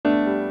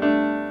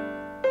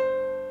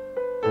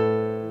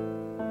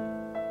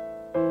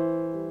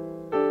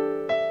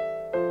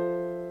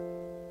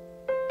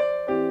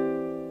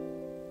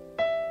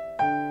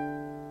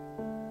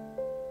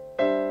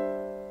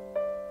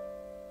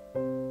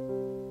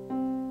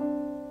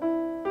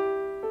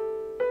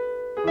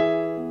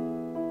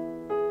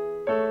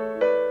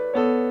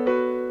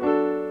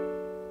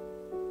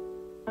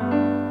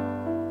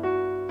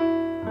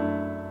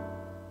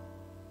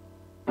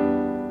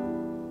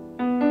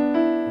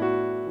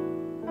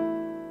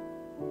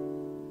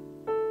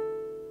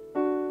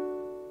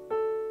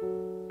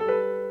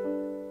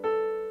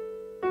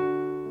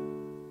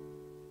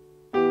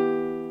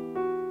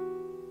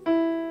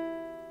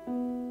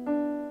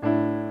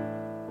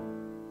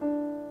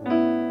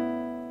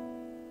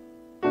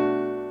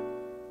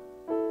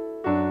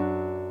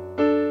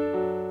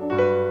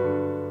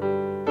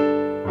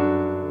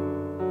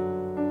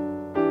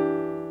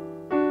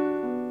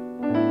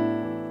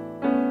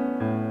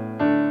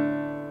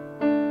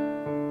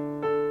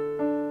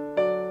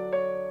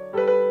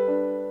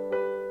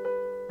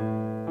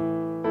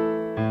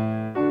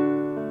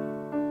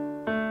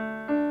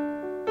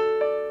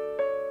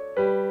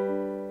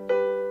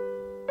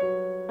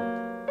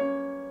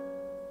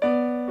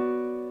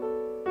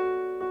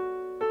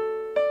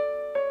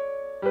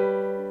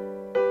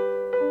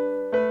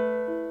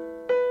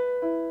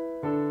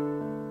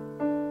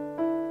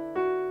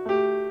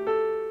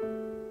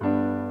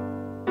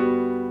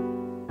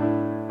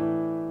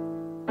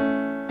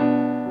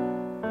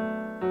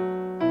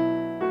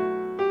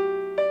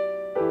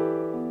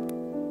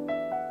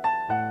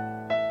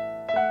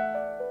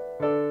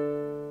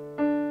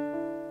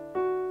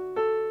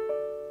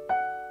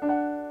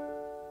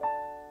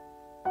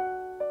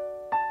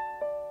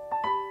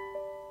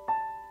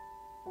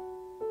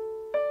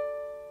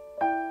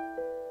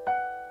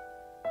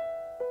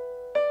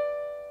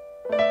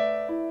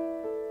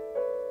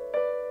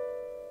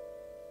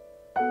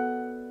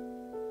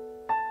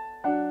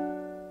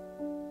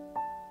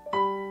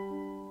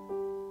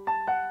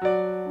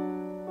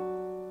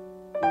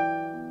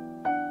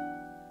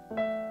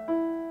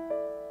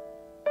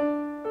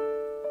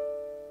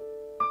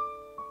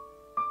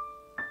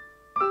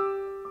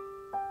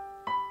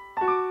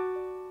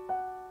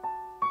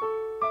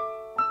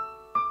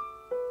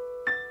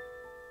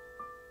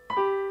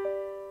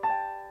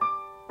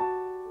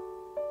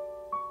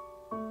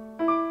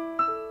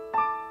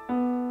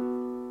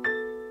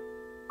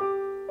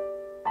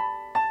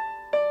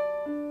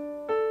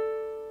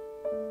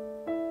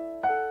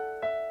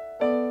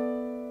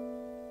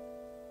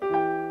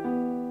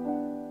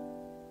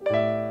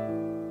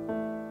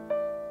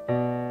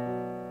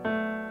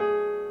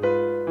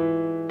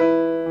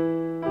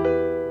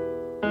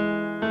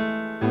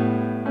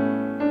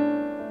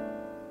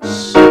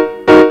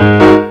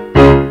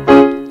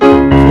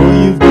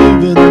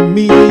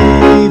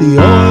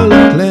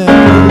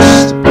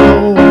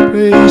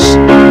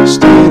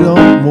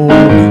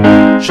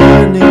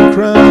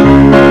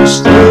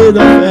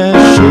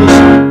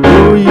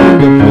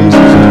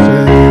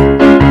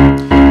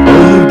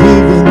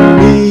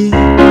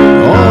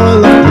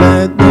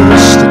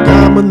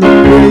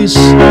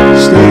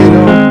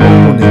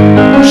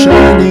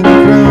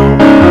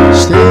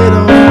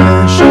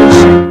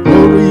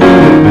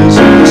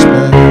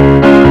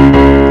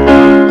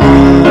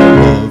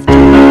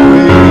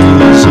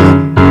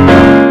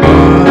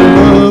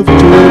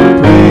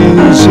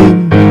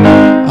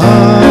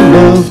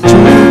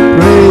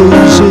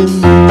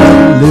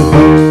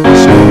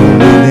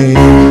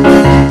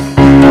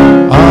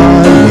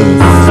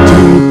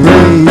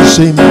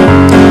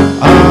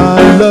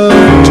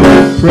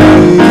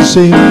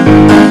praise Him.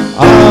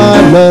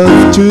 I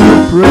love to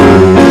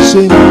praise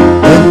Him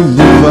and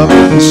lift up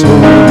His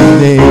holy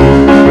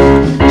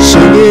name.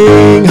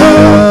 Singing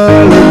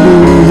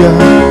hallelujah,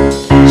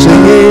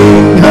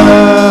 singing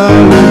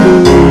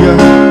hallelujah,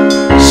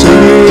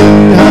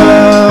 singing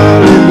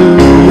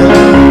hallelujah.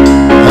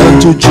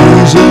 Unto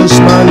Jesus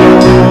my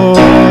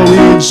Lord, we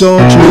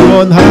exalt you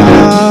on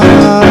high.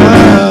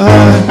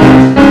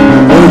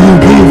 For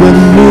you've given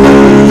me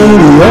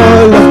the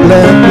oil of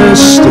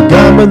gladness, the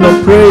garment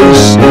of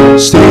praise,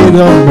 state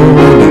of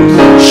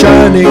mourning,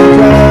 shining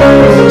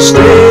crown,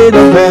 state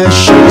of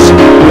ashes,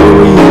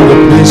 glory in the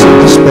place of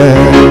despair.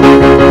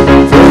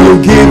 For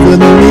you've given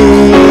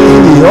me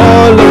the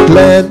oil of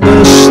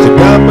gladness, the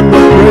garment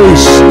of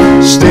praise,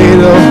 state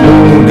of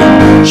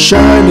mourning,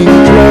 shining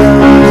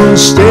crown,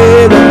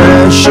 state of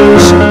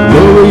ashes,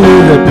 glory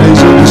in the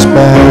place of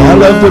despair. I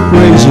love to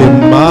praise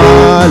Him,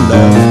 I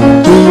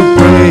love to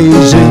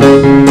praise Him,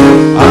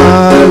 I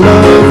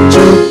love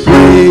to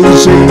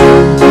praise Him,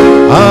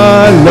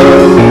 I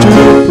love to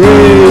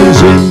praise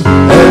Him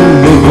and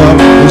lift up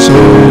His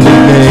holy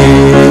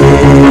name.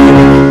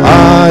 I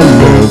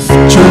love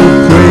to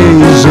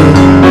praise Him,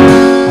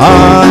 I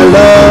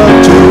love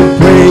to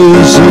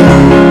praise Him,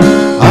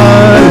 I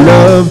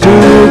love to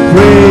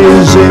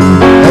praise Him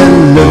and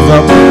lift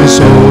up His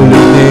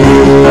holy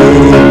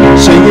name.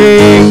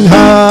 Singing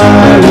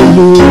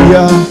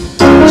hallelujah,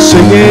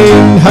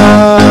 singing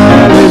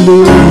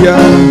hallelujah,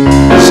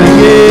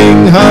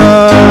 singing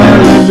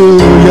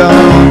hallelujah.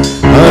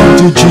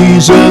 Unto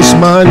Jesus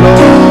my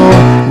Lord,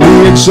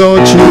 we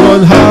exalt you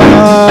on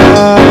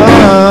high.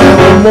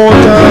 One more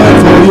time,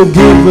 for you've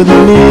given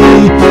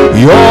me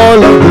the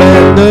oil of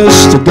gladness,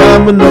 the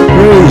garment of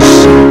praise,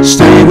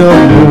 state of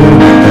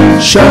mourning,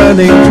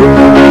 shining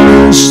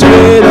crown,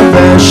 state of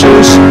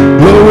ashes,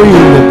 glory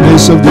in the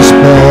place of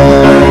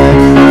despair.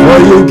 For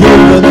you've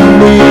given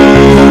me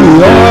the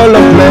oil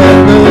of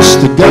gladness,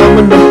 the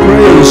garment of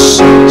praise,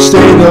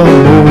 state of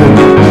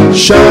mourning,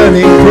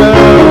 shining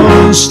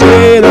crown,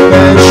 state of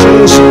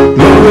ashes,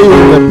 glory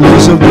in the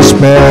place of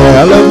despair.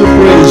 I love to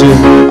praise Him,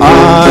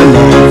 I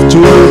love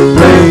to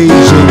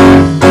praise Him,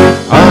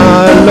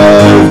 I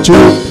love to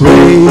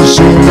praise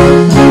Him,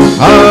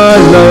 I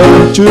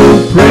love to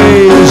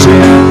praise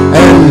Him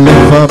and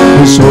lift up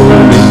His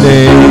holy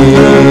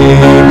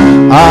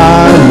name. I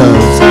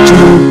love to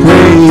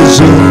praise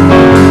Him,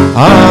 I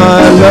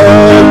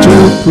love to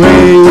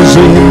praise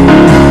Him,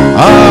 I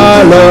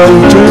love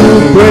to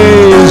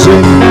praise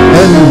Him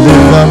and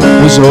lift up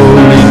His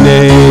holy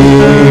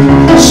name.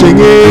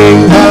 Singing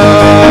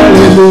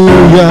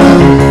hallelujah,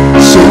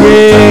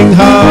 singing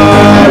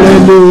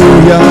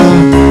hallelujah,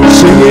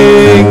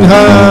 singing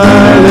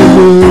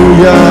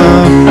hallelujah.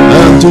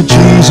 Unto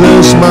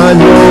Jesus my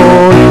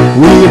Lord,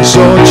 we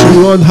exalt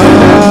you on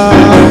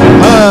high.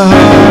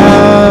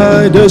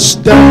 The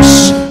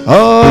steps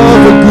of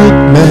a good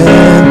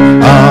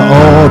man are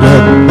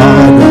ordered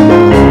by the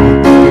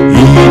Lord.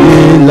 He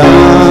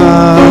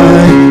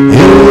delights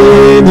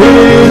in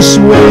His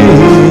way.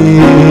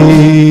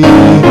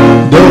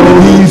 Though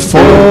he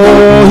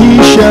fall, he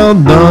shall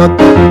not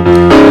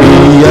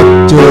be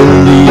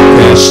utterly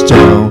cast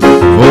down.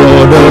 For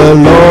the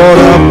Lord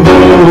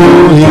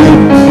uphold him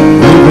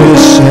with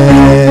His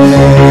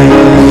hand,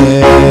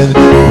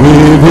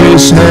 with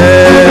His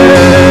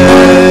hand,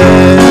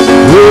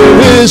 with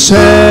His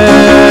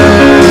hand.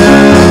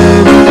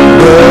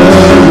 The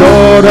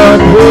Lord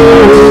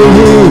uphold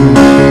him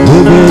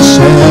with His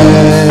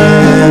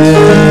hands.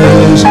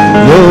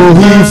 Though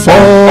he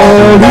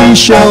fall, he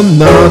shall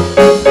not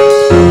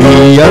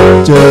be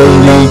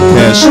utterly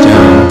cast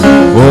down.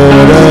 For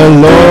the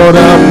Lord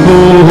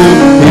uphold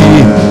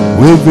him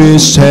with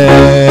His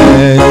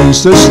hands.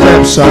 The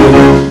steps of a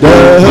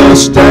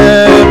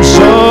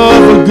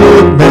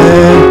good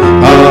man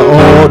are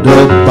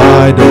ordered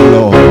by the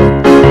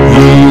Lord.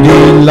 He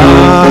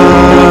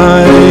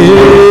delights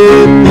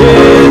in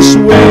His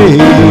way.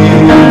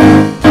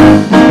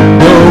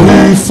 Though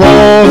he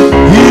fall,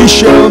 he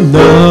shall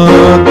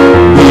not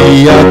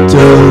be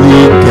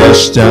utterly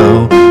cast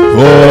down.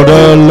 For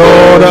the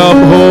Lord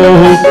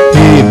uphold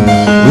him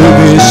with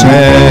His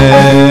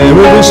hand,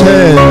 with His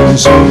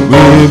hands,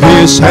 with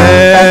His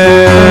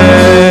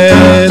hand,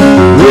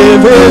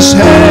 with His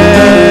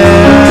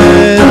hand.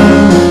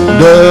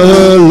 The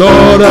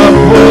Lord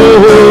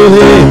uphold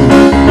him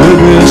with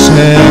His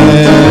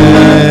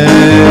hand.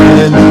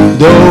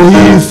 Though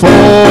he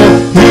fall,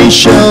 he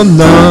shall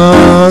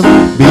not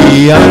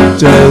be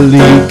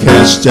utterly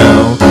cast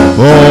down.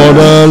 For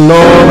the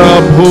Lord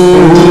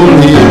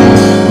uphold him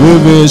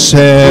with His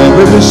hand,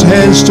 with His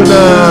hands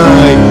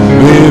tonight,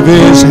 with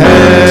His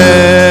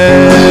hands,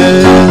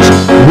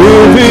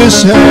 with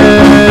His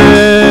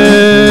hands.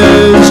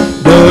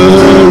 The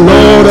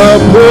Lord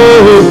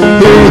uphold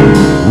him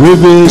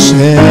with His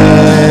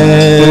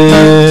hand.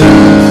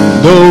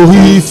 Though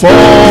he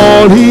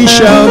fall, he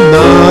shall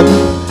not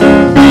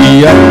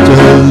be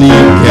utterly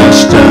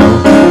cast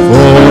down.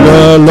 For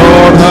the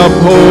Lord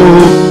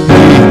uphold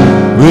him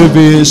with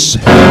His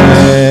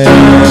hand.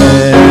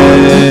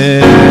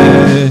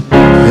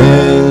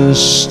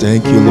 Yes,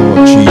 thank you,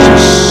 Lord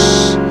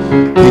Jesus,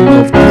 King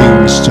of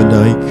Kings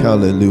tonight,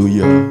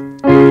 hallelujah.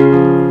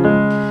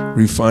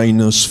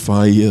 Refiner's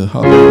fire,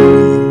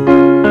 hallelujah.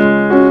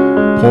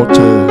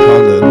 Potter,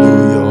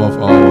 hallelujah,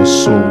 of our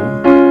soul.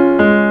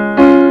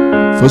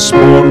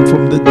 Firstborn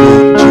from the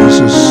dead,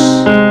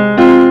 Jesus,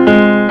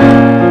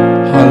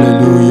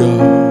 hallelujah.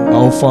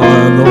 Alpha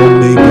and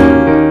Omega,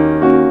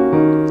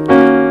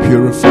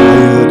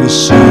 purifier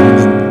this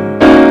evening.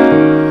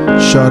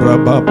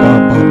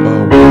 Sharabababa,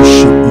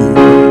 worship you.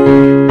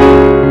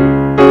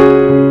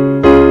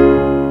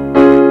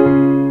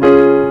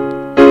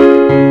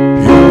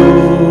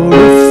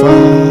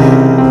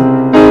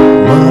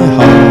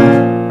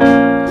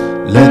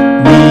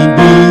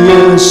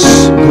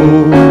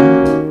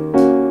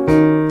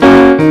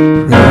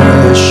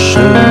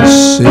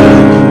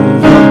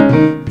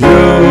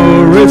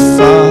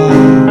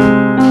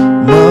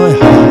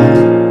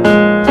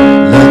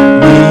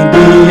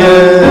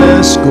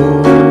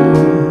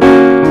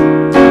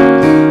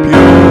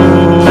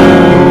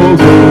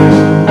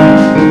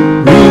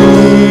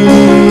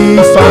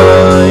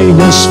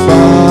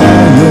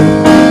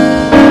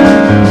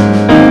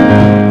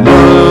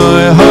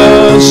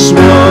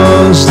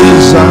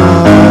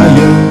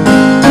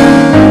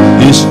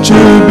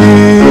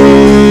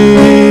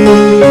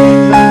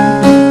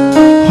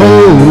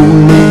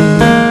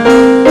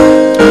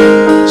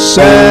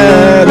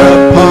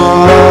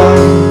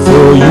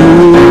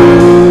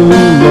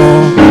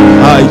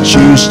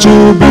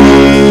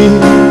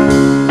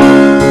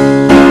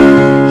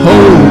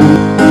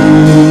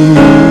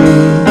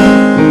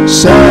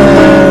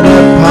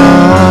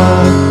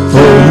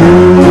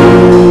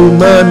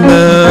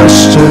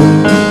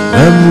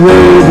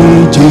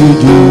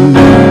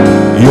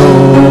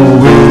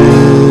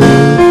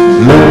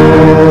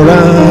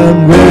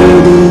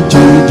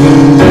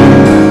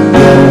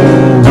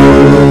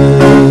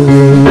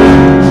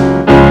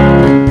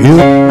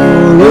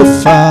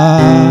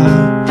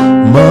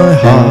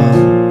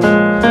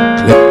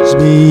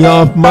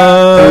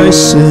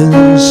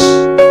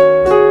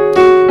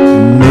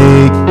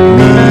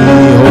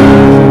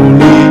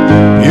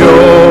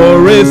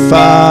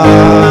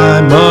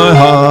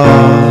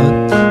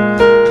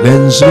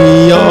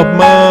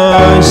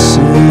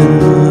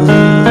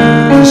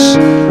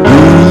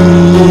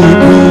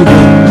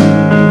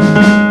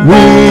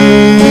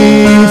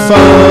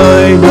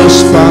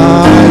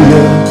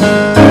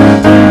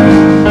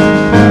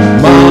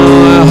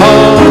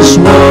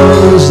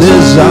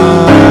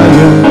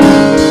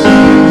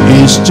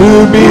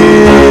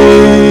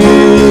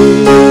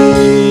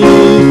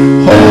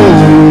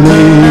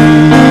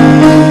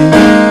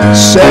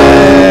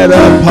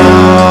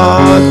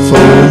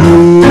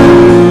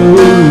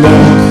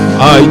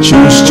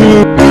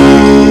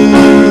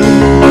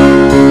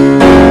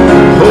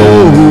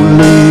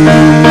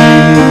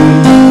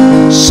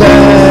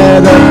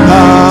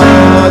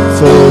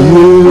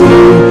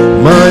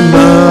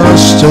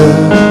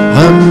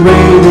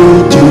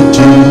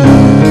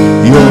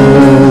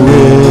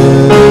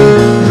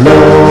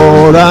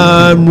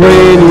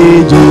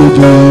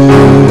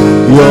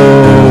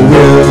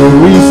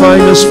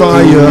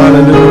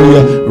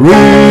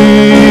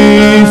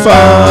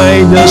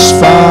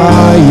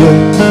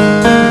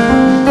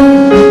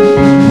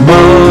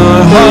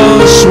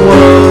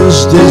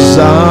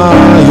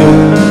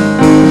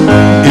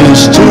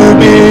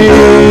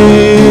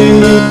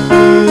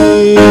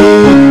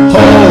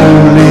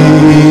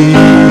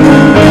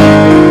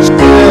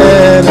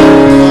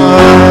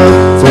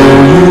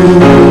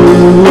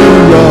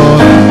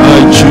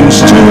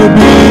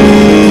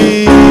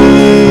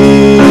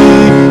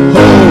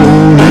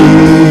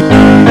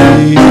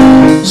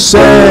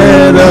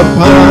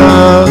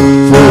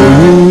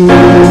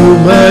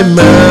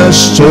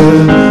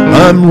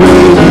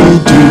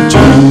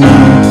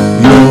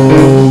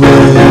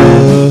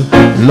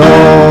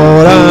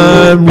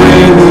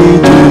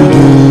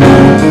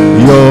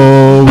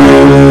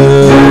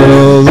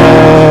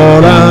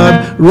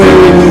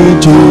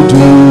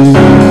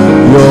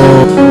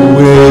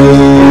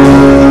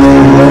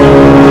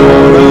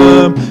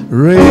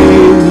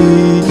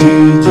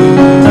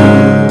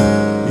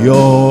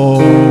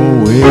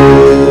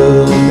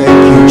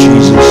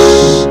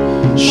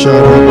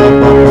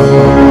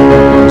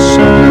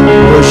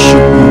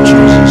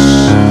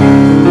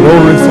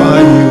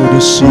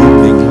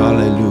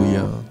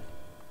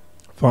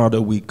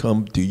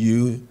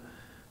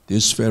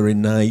 This very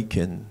night,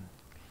 and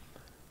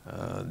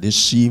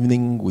this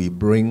evening we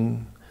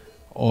bring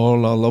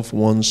all our loved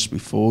ones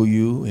before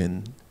you,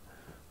 and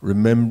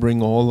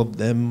remembering all of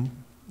them,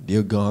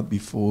 dear God,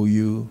 before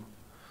you,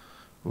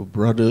 our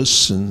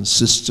brothers and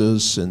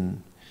sisters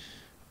and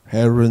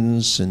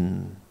parents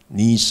and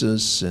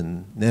nieces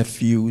and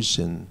nephews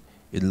and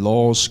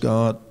in-laws,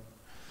 God,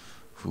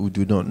 who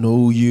do not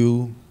know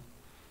you,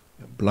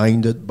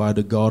 blinded by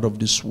the God of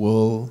this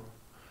world.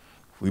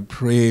 We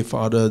pray,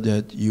 Father,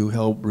 that you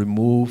help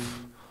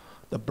remove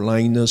the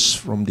blindness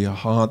from their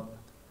heart,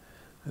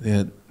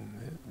 that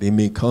they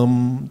may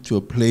come to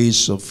a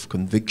place of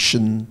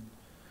conviction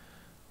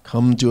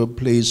come to a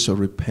place of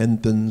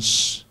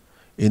repentance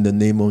in the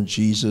name of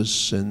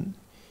Jesus, and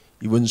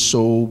even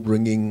so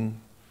bringing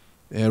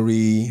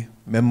every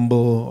member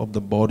of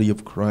the body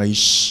of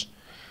Christ.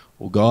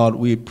 Oh God,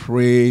 we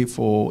pray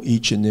for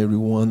each and every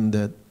one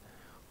that,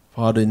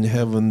 Father in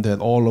heaven, that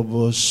all of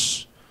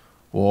us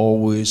will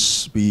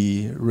always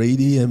be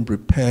ready and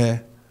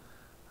prepared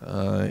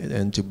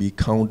and to be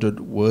counted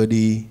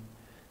worthy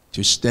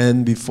to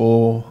stand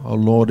before our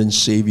Lord and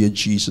Savior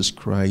Jesus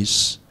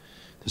Christ,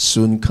 the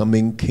soon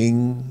coming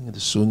King, the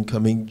soon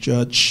coming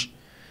Judge.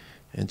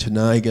 And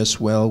tonight as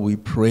well, we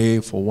pray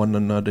for one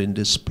another in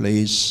this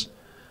place.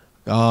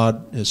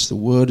 God, as the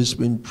word has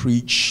been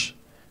preached,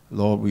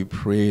 Lord, we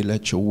pray,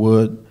 let your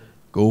word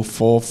go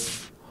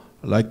forth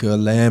like a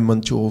lamp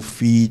unto our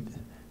feet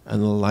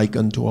and a light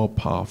unto our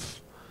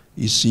path.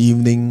 This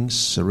evening,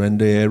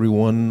 surrender every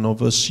one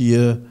of us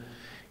here,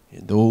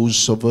 and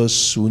those of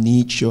us who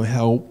need your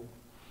help.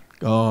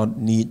 God,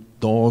 need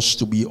doors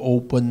to be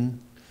open,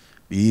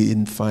 be it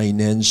in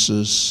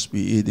finances,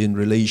 be it in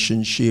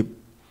relationship,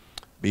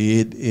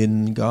 be it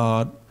in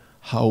God,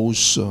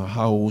 house,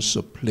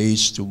 a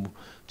place to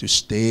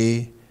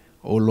stay.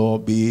 Oh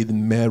Lord, be it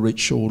in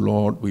marriage, oh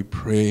Lord, we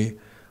pray.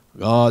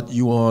 God,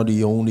 you are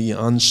the only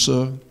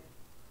answer,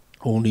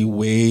 only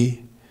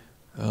way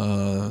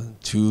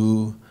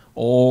to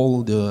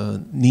all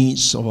the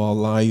needs of our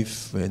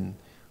life. And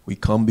we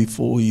come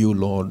before you,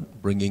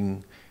 Lord,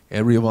 bringing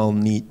every of our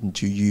need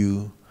into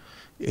you.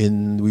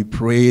 And we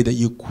pray that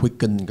you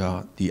quicken,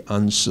 God, the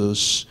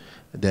answers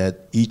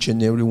that each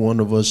and every one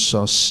of us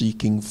are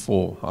seeking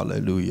for.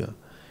 Hallelujah.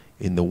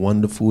 In the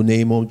wonderful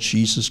name of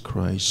Jesus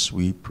Christ,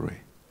 we pray.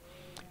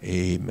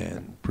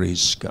 Amen.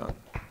 Praise God.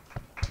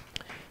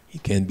 You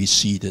can be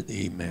seated.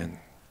 Amen.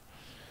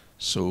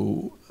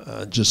 So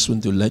just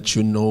want to let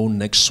you know,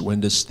 next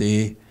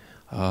Wednesday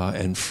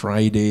and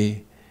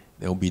Friday,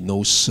 there will be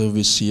no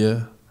service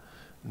here.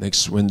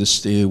 Next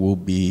Wednesday will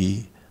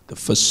be the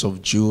 1st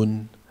of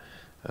June,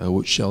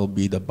 which shall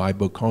be the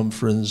Bible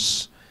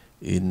conference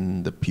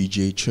in the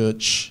PJ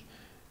Church,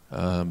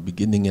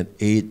 beginning at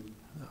 8.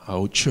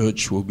 Our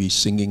church will be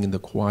singing in the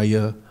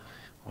choir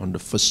on the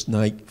first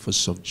night,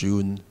 1st of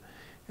June.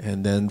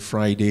 And then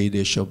Friday,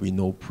 there shall be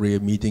no prayer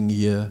meeting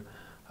here.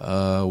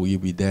 We'll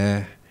be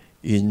there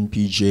in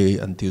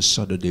PJ until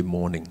Saturday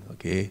morning,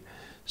 okay?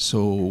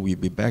 So we'll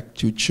be back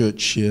to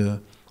church here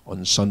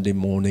on Sunday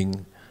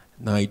morning,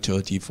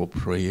 9:30 for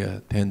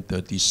prayer,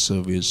 10:30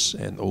 service,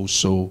 and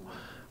also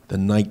the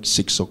night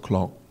 6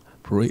 o'clock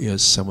prayer,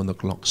 7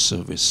 o'clock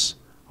service,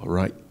 all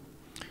right?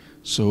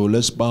 So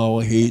let's bow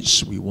our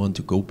heads. We want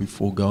to go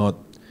before God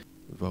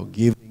with our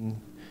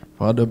giving.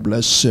 Father,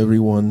 bless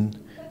everyone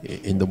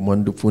in the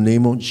wonderful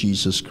name of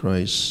Jesus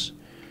Christ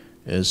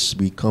as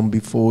we come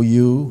before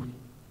you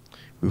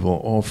with our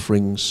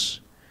offerings.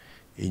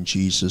 In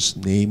Jesus'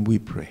 name we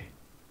pray.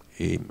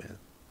 Amen.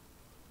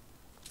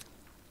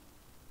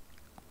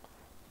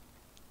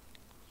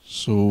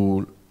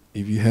 So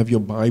if you have your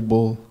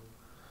Bible,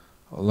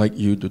 I'd like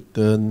you to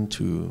turn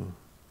to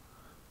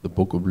the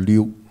book of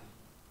Luke,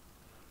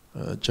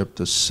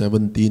 chapter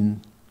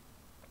 17.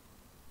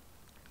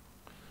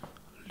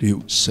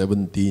 Luke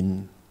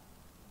 17.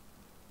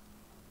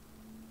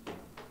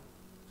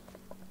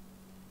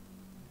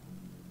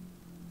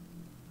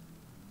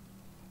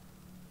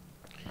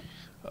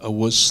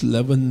 Verse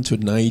 11 to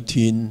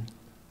 19.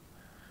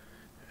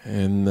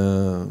 And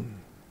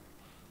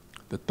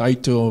the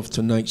title of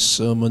tonight's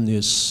sermon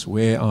is,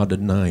 Where Are the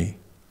Nine?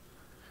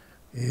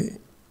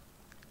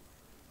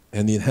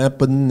 And it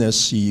happened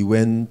as he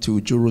went to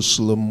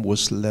Jerusalem,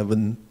 verse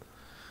 11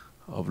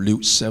 of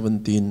Luke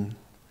 17,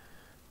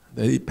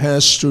 that he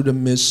passed through the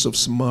midst of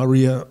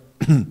Samaria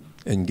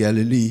and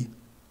Galilee.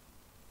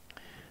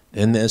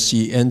 Then as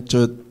he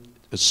entered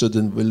a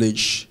certain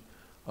village,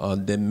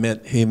 they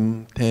met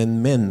him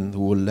 10 men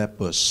who were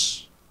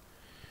lepers,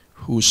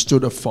 who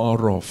stood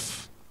afar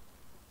off,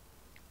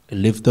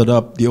 and lifted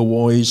up their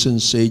voice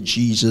and said,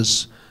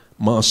 Jesus,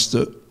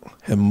 Master,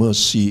 have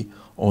mercy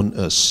on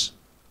us.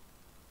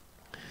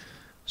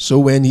 So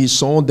when he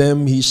saw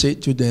them, he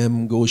said to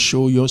them, Go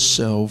show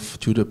yourself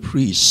to the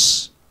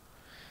priests.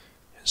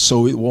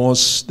 So it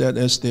was that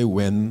as they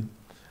went,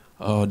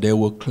 they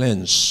were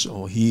cleansed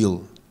or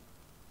healed.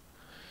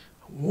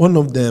 One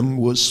of them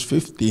was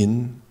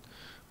 15.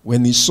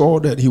 When he saw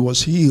that he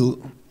was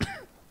healed,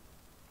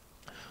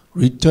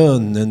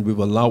 returned and with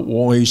a loud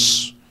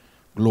voice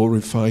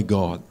glorified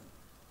God,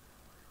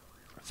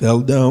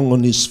 fell down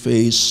on his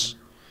face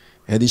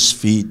at his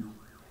feet,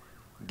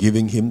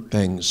 giving him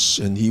thanks.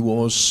 And he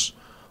was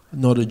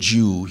not a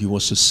Jew, he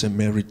was a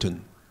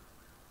Samaritan.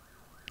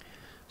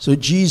 So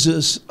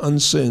Jesus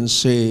answered and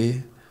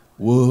said,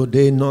 Were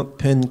they not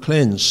 10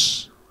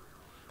 cleansed?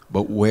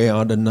 But where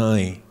are the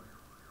 9?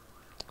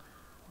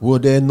 Were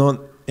there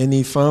not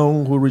any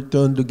found who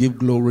returned to give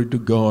glory to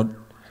God,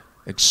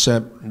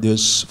 except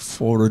this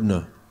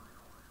foreigner?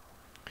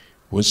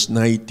 Verse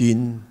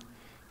 19,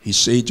 he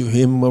said to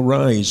him,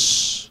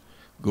 Arise,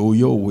 go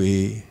your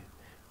way,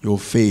 your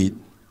faith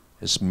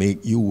has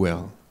made you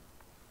well.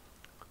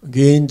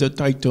 Again, the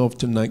title of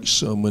tonight's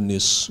sermon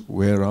is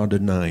Where Are the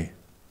Nine?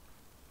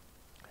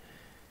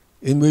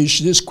 In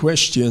which this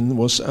question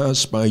was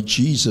asked by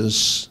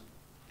Jesus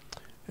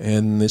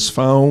and is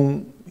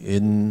found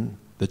in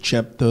the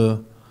chapter,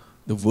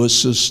 the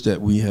verses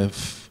that we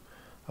have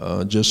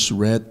just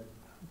read,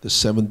 the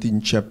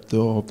 17th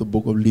chapter of the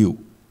book of Luke.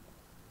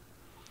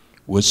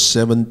 Verse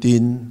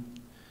 17,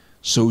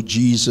 so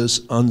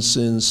Jesus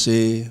answered and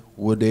said,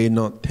 were they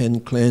not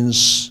 10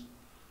 cleansed?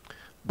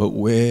 But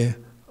where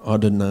are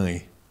the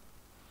 9?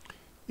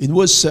 In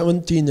verse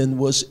 17 and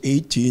verse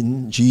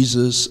 18,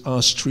 Jesus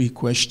asked 3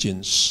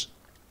 questions.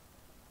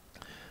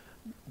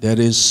 That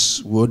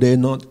is, were there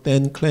not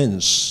 10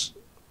 cleansed?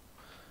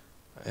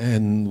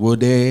 And were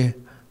there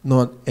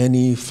not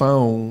any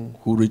found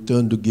who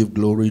returned to give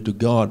glory to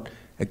God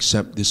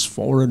except this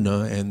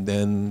foreigner? And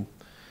then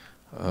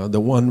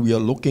the one we are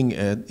looking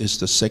at is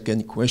the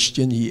second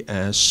question he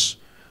asks,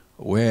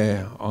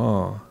 where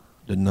are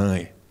the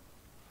 9?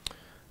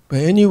 But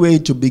anyway,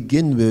 to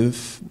begin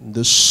with,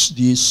 this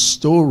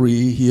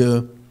story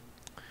here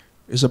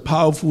is a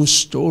powerful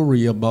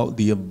story about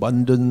the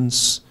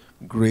abundance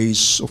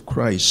grace of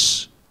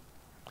Christ.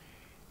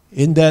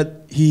 In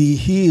that he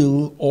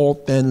healed all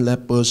 10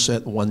 lepers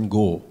at one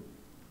go.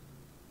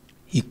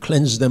 He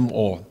cleansed them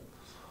all.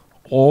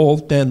 All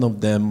 10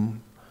 of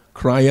them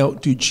cry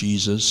out to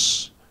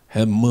Jesus,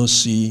 have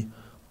mercy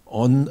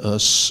on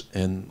us,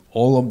 and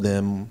all of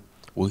them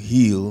were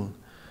healed.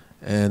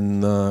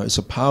 And it's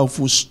a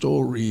powerful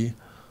story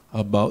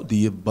about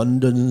the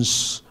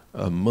abundance,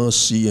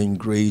 mercy, and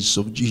grace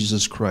of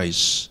Jesus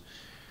Christ.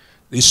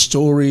 This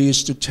story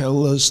is to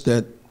tell us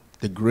that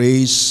the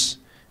grace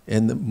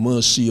and the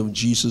mercy of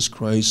Jesus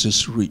Christ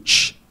is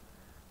rich,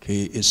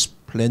 okay, is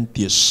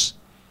plenteous,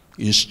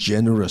 is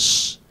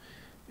generous,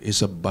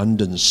 is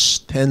abundance.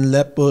 10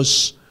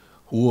 lepers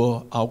who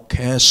were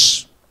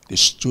outcasts, they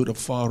stood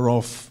afar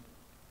off,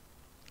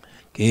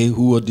 okay,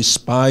 who were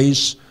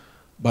despised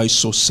by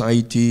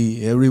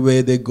society.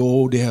 Everywhere they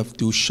go, they have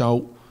to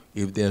shout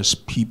if there's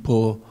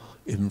people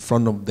in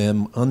front of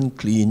them,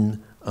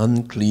 unclean,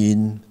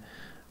 unclean.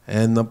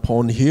 And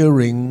upon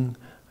hearing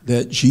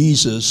that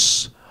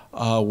Jesus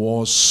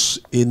was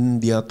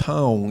in their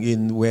town,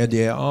 in where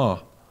they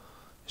are,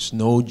 there's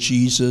no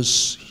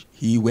Jesus,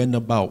 he went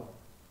about.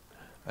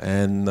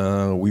 And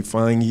we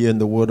find here in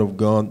the Word of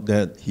God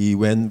that he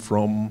went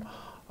from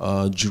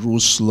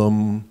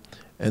Jerusalem,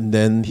 and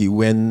then he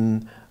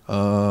went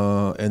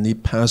and he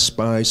passed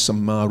by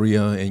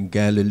Samaria and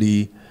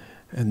Galilee,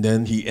 and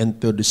then he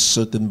entered a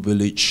certain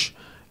village.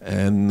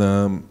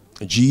 And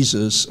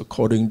Jesus,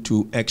 according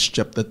to Acts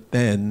chapter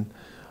 10,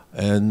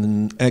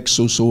 and Acts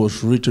also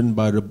was written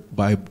by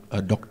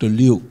Dr.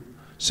 Luke,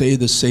 say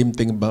the same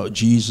thing about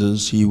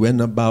Jesus. He went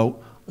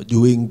about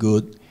doing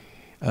good,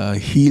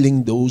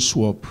 healing those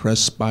who are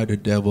oppressed by the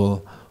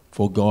devil,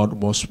 for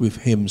God was with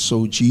him.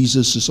 So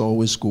Jesus is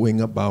always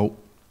going about.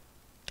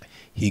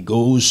 He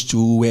goes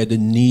to where the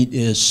need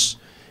is,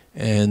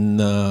 and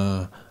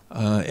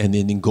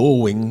in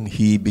going,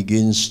 he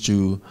begins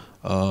to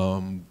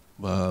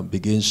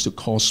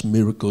cause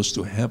miracles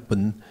to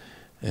happen.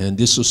 And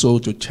this is also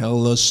to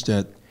tell us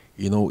that,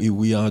 you know, if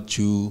we are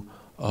to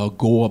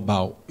go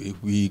about,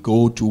 if we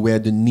go to where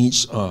the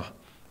needs are,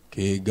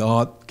 okay,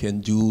 God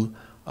can do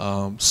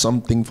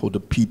something for the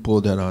people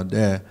that are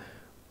there.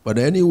 But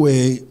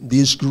anyway,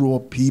 this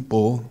group of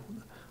people,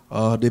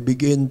 they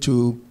begin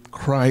to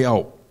cry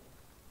out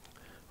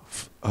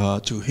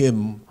to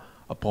him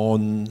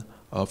upon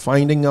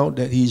finding out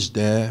that he's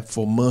there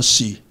for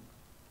mercy.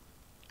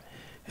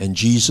 And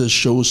Jesus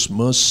shows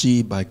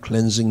mercy by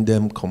cleansing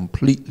them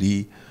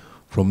completely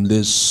from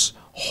this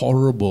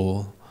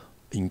horrible,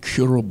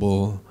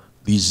 incurable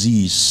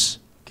disease,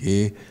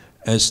 okay,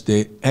 as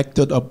they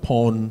acted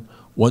upon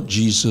what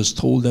Jesus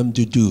told them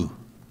to do.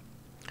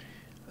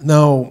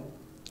 Now,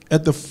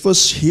 at the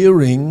first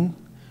hearing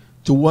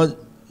to what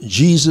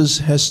Jesus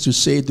has to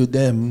say to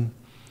them,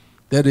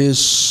 that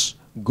is,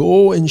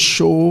 go and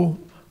show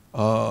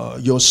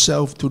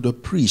yourself to the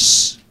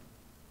priests.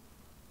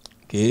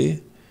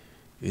 Okay?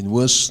 In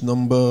verse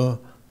number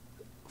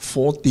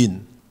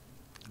 14,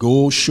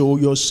 go show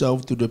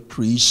yourself to the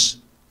priests.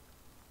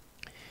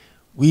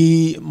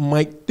 We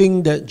might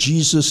think that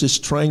Jesus is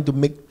trying to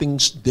make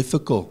things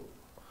difficult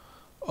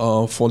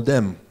for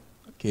them.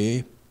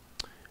 Okay?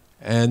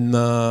 And,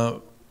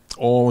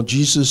 or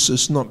Jesus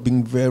is not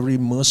being very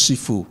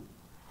merciful.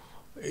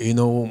 You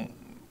know,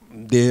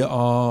 they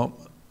are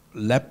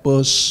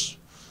lepers,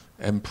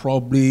 and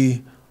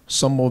probably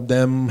some of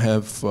them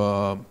have,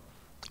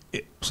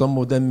 some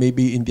of them may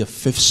be in their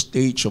 5th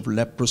stage of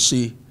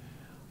leprosy.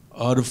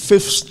 The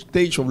 5th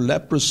stage of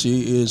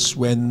leprosy is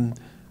when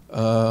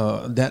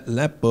that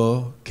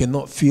leper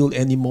cannot feel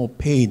any more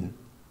pain.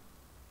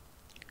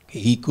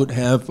 He could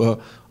have a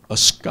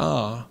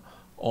scar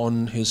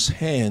on his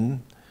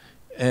hand,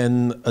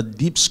 and a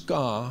deep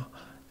scar,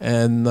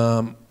 and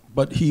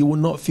but he will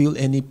not feel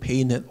any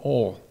pain at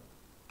all.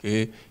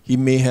 Okay, he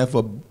may have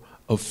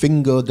a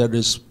finger that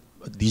is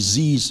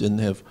diseased and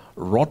have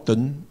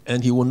rotten,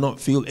 and he will not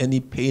feel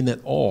any pain at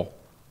all.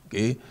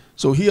 Okay,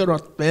 so here are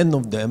 10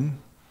 of them,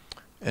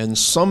 and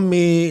some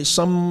may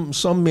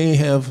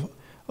have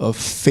a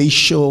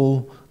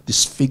facial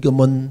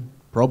disfigurement.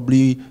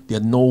 Probably their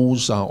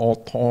nose are all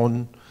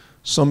torn.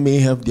 Some may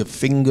have their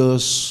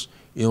fingers,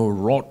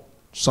 rot.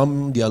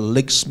 Some their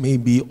legs may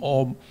be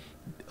all,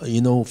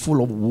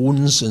 full of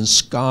wounds and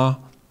scar.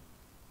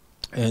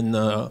 And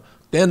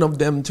 10 of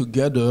them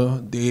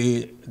together,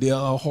 they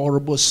are a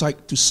horrible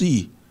sight to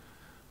see.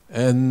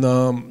 And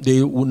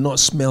they would not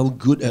smell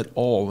good at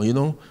all,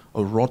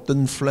 a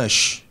rotten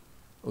flesh.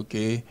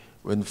 Okay,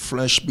 when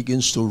flesh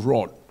begins to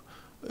rot,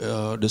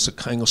 there's a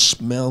kind of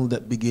smell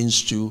that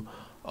begins to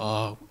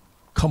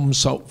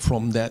comes out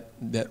from that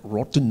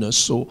rottenness.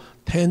 So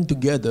 10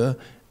 together,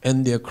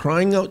 and they're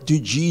crying out to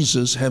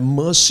Jesus, have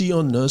mercy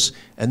on us.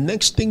 And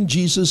next thing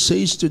Jesus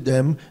says to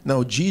them,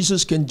 now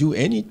Jesus can do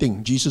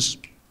anything. Jesus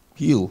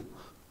heal,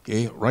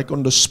 okay, right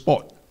on the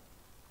spot.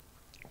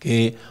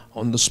 Okay,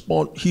 on the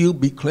spot, heal,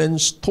 be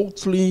cleansed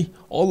totally,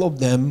 all of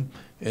them.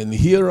 And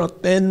here are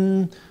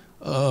 10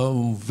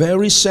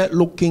 very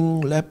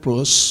sad-looking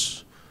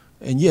lepers,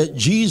 and yet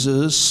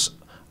Jesus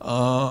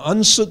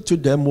answered to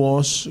them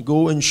was,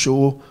 go and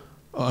show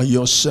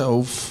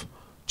yourself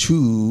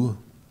to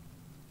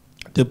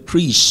the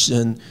priests.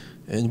 And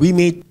we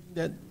may think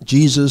that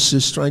Jesus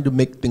is trying to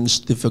make things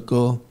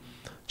difficult.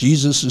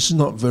 Jesus is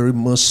not very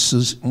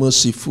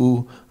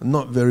merciful,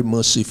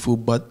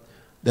 but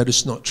that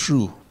is not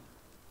true.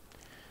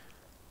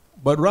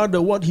 But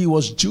rather what he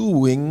was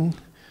doing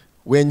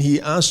when he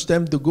asked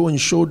them to go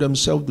and show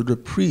themselves to the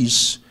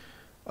priests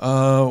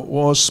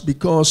was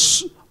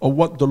because of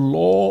what the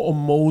law of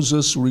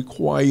Moses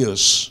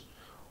requires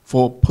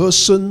for a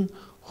person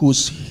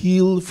who's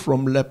healed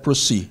from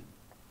leprosy.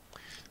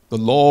 The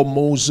law of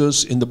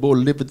Moses in the book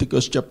of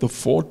Leviticus chapter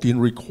 14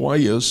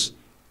 requires,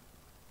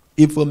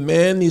 if a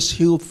man is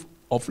healed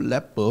of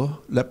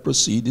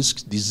leprosy, this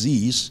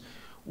disease,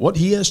 what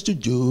he has to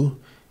do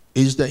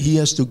is that he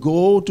has to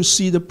go to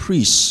see the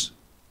priest.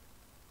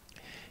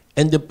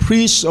 And the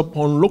priest,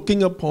 upon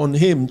looking upon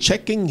him,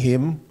 checking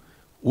him,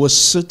 will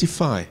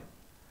certify,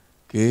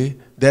 okay,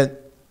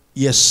 that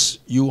yes,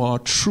 you are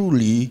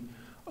truly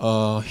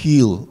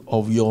healed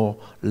of your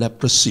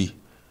leprosy.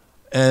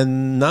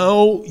 And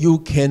now you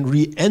can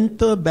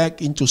re-enter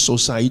back into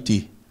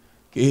society.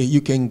 Okay,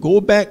 you can go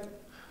back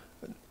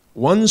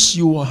once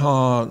you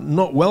are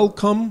not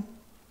welcome,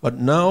 but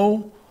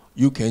now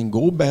you can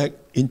go back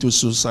into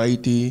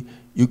society.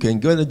 You can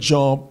get a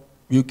job,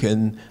 you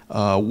can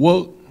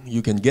work,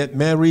 you can get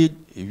married,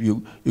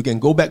 you can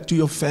go back to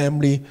your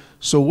family.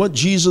 So what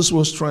Jesus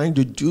was trying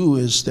to do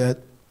is that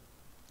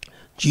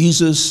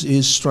Jesus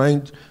is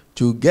trying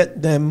to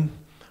get them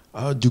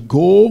to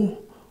go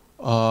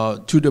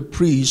to the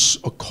priests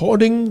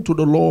according to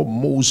the law of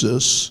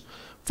Moses,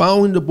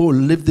 found in the book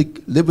of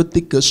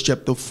Leviticus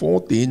chapter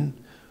 14,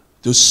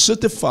 to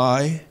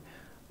certify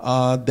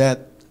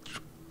that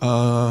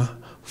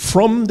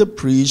from the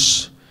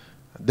priests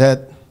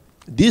that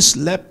these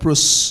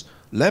lepers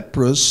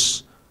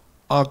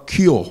are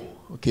cured,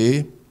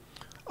 okay,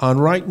 and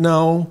right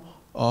now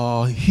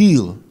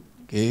healed,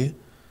 okay.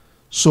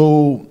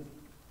 So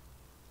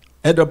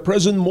at the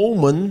present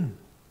moment,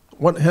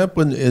 what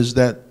happened is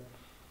that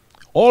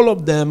all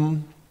of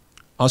them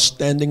are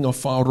standing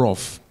afar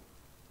off,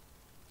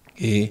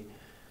 okay.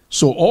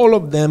 So all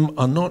of them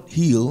are not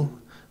healed,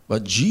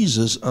 but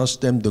Jesus asked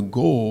them to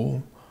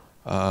go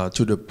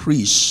to the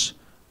priests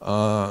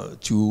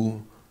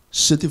to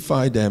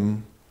certify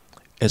them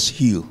as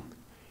healed.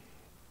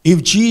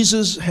 If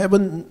Jesus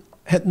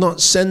had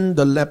not sent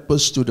the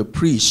lepers to the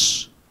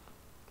priests,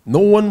 no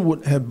one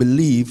would have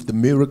believed the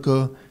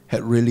miracle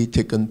had really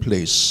taken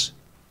place.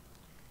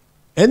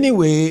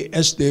 Anyway,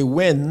 as they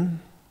went,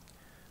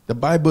 the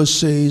Bible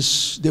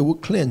says they were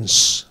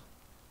cleansed.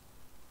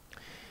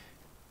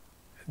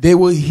 They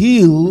were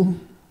healed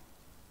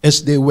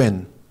as they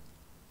went.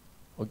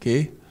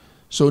 Okay?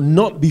 So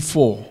not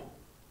before.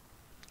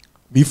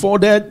 Before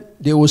that,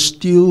 they were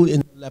still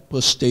in the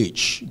leper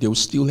stage. They were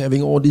still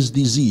having all this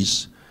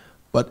disease.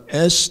 But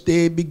as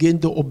they begin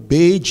to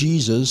obey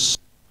Jesus,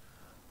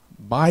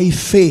 by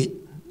faith,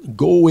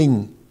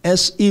 going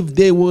as if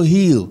they were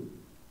healed,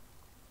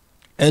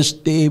 as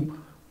they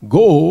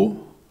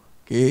go,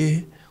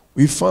 okay,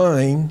 we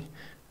find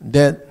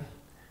that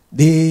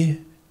they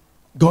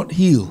got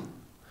healed.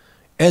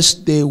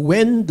 As they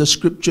went, the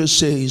scripture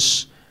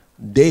says,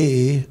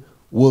 they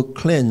were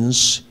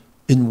cleansed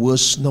in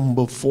verse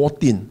number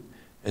 14.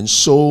 And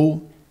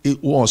so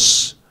it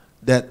was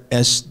that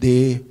as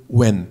they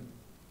went,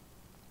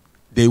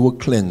 they were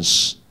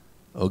cleansed.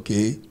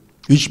 Okay?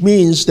 Which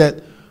means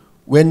that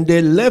when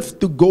they left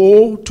to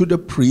go to the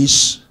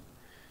priest,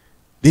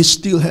 they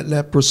still had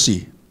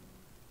leprosy.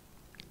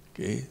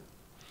 Okay?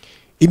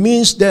 It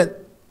means that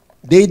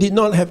they did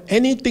not have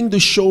anything to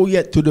show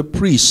yet to the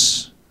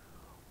priest.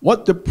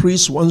 What the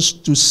priest wants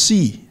to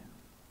see.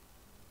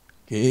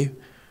 Okay?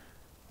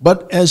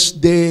 But as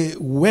they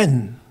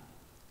went,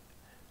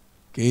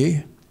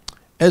 okay,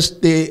 as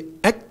they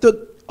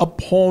acted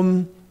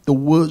upon the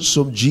words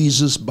of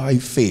Jesus by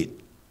faith,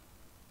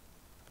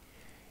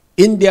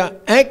 in their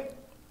act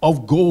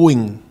of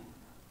going,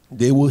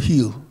 they were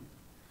healed.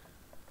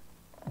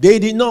 They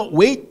did not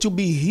wait to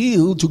be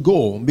healed to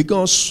go,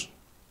 because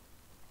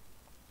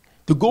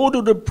to go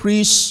to the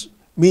priest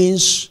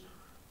means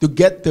to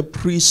get the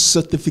priest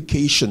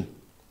certification.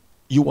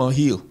 You are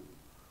healed.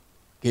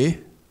 Okay?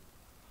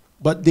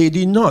 But they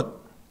did not.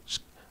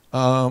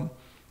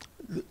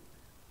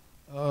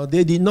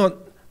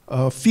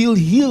 Feel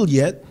healed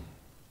yet,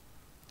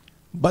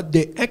 but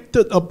they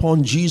acted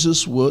upon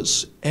Jesus'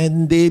 words,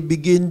 and they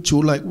begin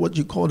to, like, what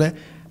you call that?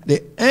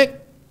 They act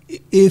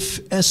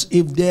as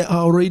if they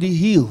are already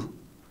healed.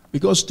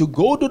 Because to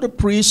go to the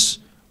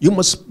priest, you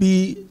must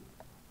be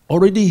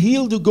already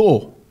healed to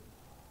go.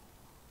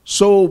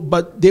 So,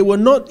 but they were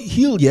not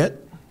healed yet.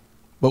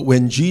 But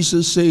when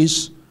Jesus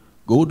says,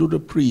 go to the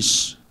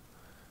priest,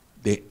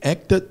 they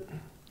acted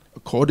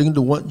according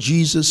to what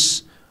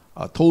Jesus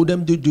told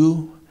them to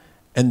do,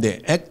 and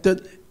they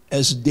acted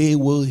as they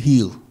were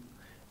healed.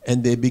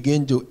 And they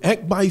begin to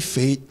act by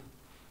faith,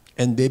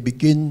 and they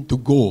begin to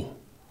go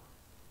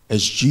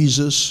as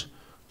Jesus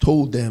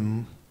told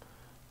them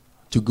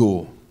to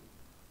go.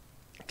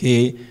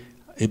 Okay,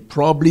 it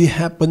probably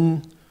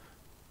happened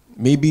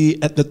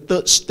maybe at the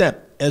third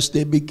step, as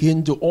they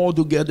begin to all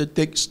together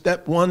take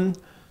step 1,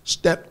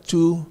 step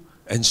 2,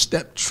 and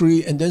step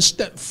 3, and then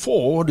step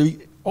 4,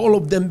 all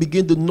of them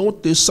begin to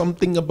notice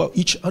something about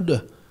each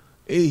other.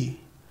 Hey,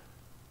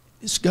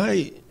 this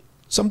guy,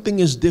 something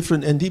is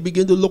different. And he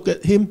began to look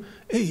at him.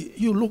 Hey,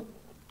 you look,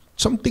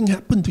 something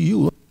happened to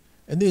you.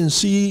 And then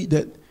see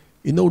that,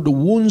 the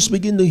wounds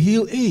begin to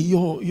heal. Hey,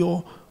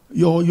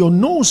 your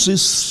nose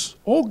is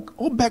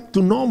all back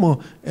to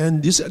normal.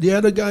 And the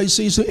other guy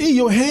says, hey,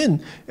 your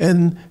hand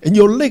and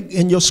your leg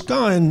and your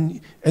scar.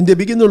 And they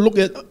begin to look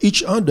at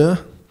each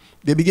other.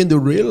 They begin to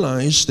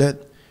realize that,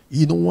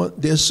 you know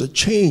what, there's a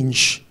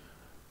change.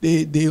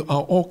 They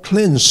are all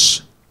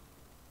cleansed.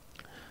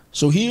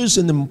 So here's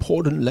an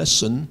important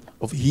lesson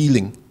of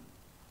healing.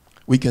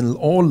 We can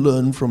all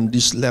learn from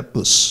these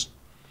lepers.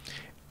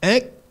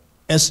 Act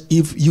as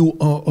if you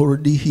are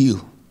already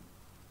healed.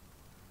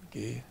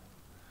 Okay.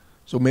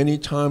 So many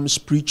times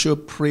preachers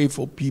pray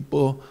for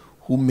people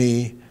who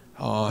may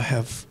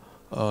have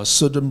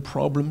certain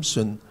problems,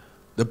 and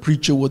the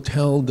preacher will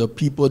tell the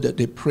people that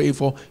they pray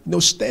for,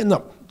 stand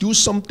up, do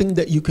something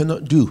that you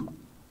cannot do.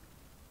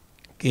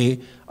 Okay.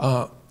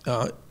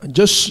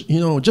 Just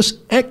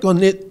act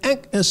on it.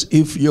 Act as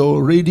if you're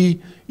already,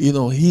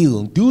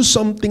 healed. Do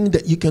something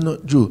that you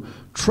cannot do.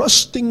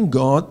 Trusting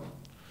God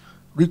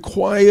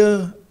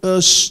requires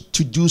us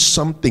to do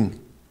something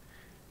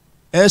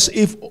as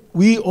if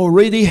we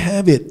already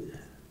have it.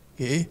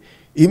 Okay,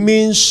 it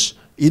means,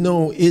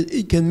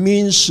 it can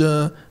mean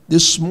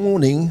this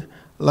morning,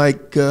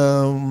 like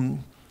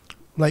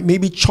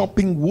maybe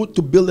chopping wood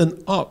to build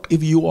an ark.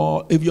 If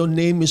your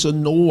name is a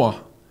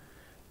Noah.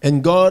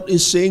 And God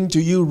is saying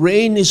to you,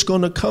 rain is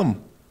going to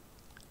come.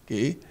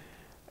 Okay?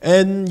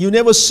 And you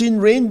never seen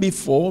rain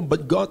before,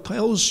 but God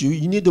tells you,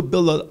 you need to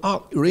build an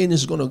ark, rain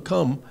is going to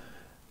come.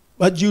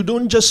 But you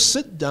don't just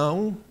sit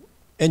down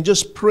and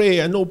just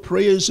pray. I know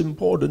prayer is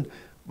important,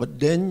 but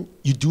then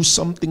you do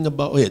something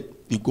about it.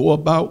 You go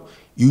about,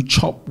 you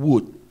chop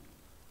wood.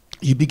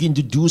 You begin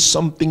to do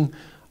something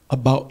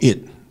about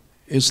it.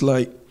 It's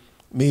like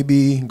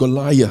maybe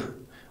Goliath,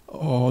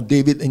 or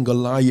David and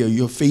Goliath.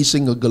 You're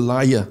facing a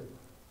Goliath.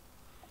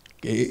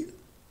 Okay.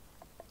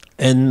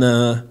 And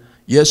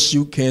yes,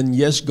 you can.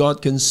 Yes,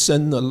 God can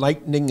send a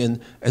lightning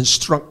and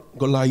struck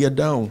Goliath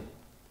down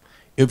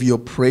if you're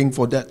praying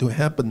for that to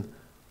happen.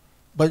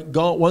 But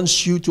God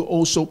wants you to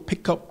also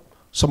pick up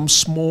some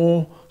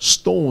small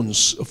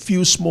stones, a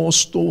few small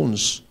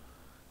stones,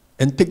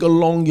 and take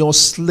along your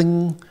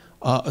sling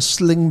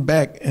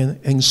bag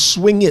and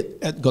swing it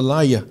at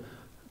Goliath.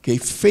 Okay,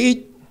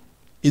 faith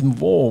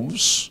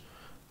involves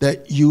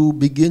that you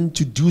begin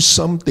to do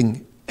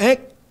something.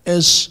 Act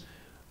as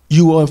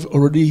you have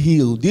already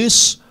healed.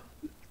 These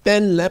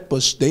 10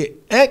 lepers, they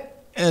act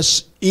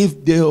as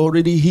if they're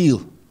already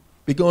healed.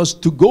 Because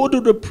to go to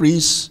the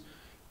priest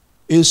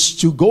is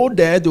to go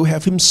there to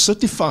have him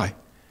certify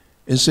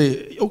and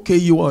say, okay,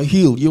 you are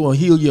healed, you are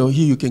healed, you are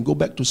healed, you can go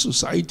back to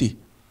society.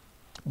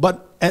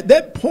 But at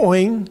that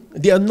point,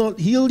 they are not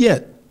healed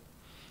yet.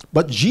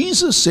 But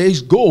Jesus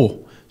says,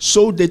 go.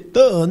 So they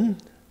turn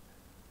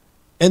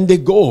and they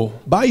go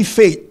by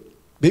faith.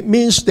 It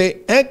means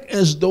they act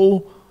as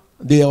though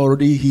they are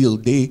already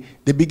healed. They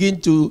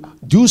begin to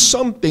do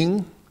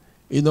something,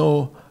 in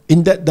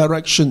that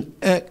direction,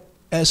 act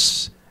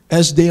as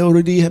they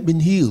already have been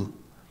healed.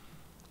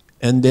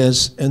 And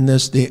as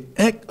they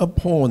act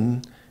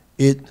upon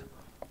it,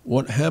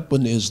 what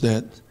happened is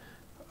that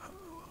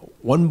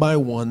one by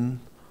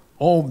one,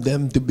 all of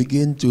them to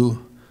begin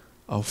to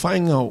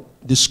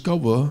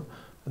discover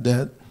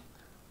that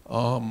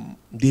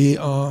they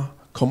are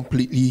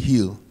completely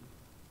healed.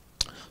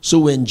 So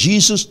when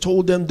Jesus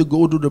told them to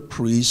go to the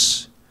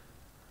priest,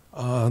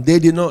 they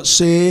did not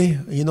say,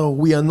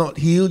 we are not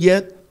healed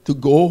yet to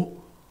go.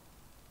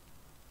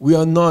 We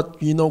are not,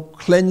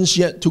 cleansed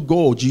yet to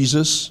go,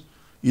 Jesus.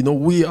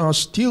 we are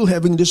still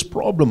having this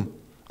problem.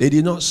 They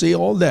did not say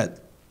all that.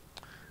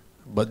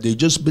 But they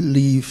just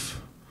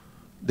believe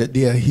that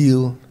they are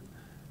healed.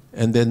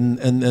 And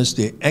as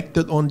they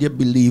acted on their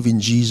belief in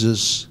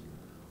Jesus,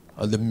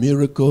 the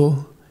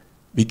miracle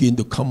began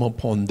to come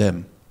upon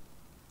them.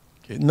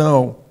 Okay,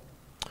 now,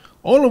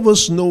 all of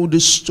us know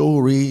this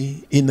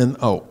story in and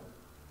out.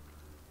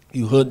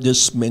 You heard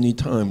this many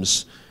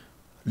times.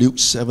 Luke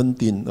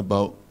 17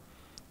 about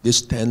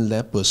these 10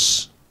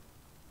 lepers.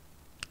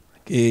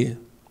 Okay.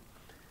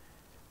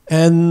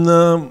 And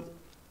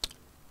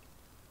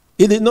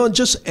it did not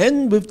just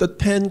end with the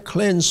 10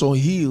 cleansed or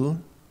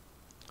healed.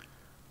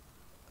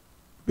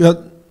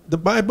 But the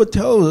Bible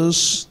tells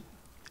us,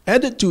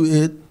 added to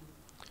it,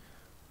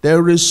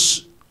 there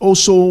is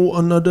also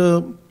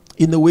another,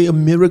 in a way, a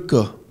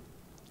miracle.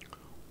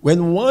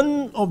 When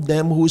one of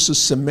them, who is a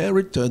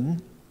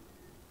Samaritan,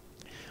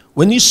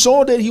 when he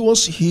saw that he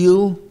was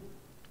healed,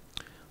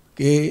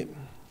 okay,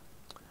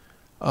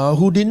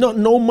 who did not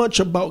know much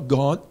about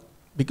God,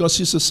 because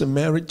he's a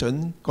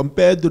Samaritan,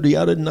 compared to the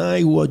other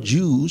 9 who are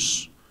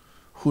Jews,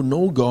 who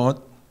know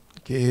God,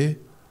 okay.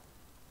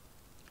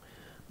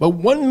 But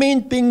one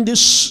main thing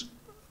this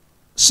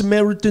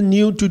Samaritan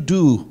knew to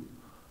do,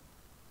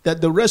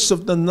 that the rest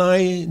of the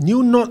 9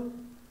 knew not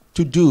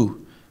to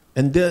do,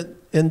 and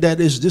that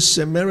is this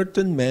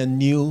Samaritan man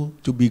knew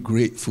to be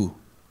grateful.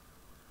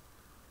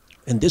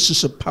 And this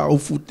is a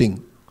powerful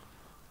thing,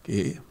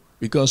 okay,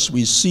 because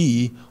we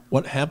see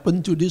what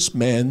happened to this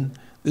man,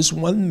 this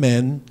one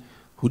man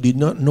who did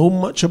not know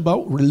much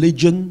about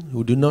religion,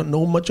 who did not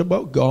know much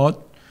about God,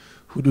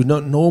 who did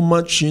not know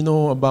much,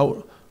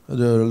 about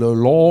the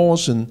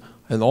laws and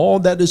all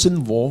that is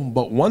involved.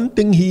 But one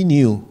thing he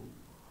knew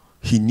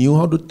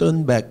how to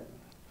turn back.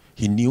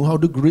 He knew how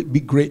to be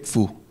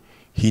grateful.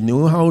 He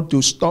knew how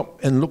to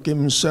stop and look at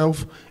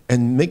himself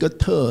and make a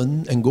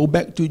turn and go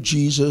back to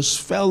Jesus,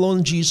 fell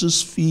on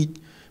Jesus' feet,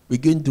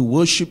 begin to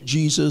worship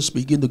Jesus,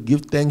 begin to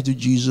give thanks to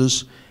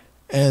Jesus.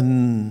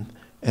 And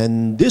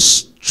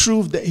this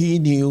truth that he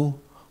knew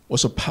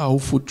was a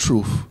powerful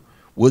truth.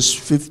 Verse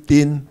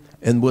 15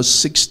 and verse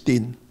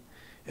 16.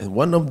 And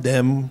one of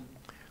them,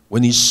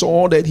 when he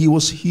saw that he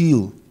was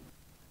healed,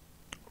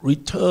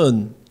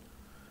 returned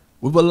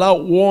with a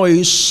loud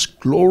voice,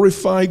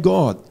 glorify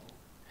God,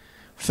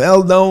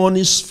 fell down on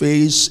his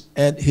face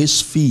at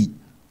his feet,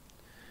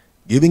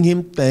 giving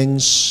him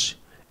thanks,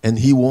 and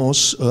he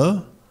was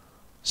a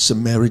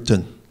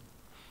Samaritan.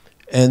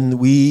 And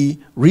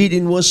we read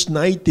in verse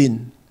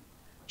 19,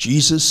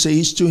 Jesus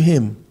says to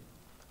him,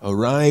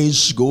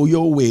 arise, go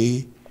your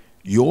way,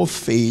 your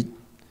faith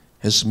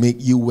has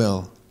made you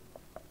well.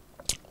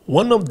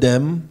 One of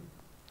them,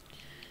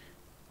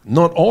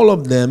 not all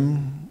of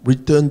them,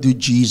 returned to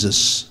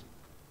Jesus.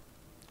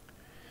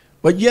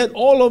 But yet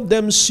all of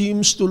them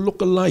seems to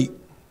look alike.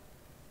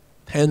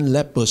 10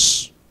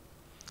 lepers.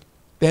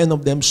 10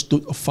 of them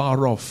stood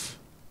afar off.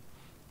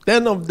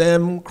 10 of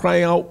them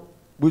cry out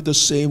with the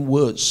same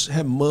words,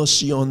 have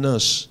mercy on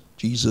us,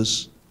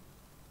 Jesus.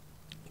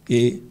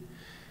 Okay.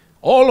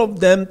 All of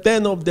them,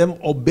 10 of them,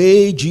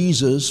 obey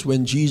Jesus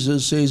when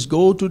Jesus says,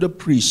 go to the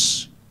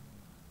priest.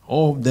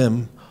 All of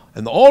them.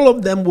 And all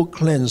of them were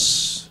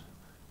cleansed.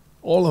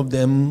 All of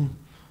them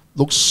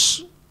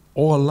looks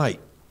all alike.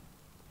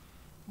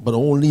 But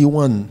only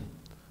one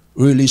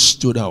really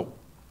stood out.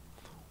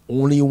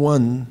 Only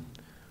one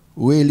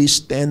really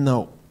stand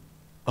out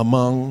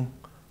among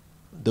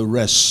the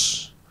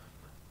rest.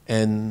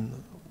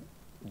 And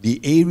the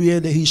area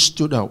that he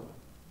stood out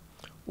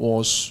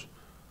was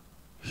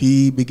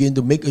he began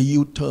to make a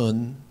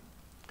U-turn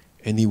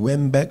and he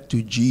went back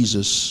to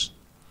Jesus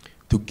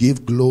to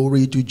give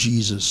glory to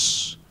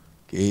Jesus.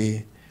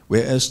 Okay?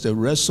 Whereas the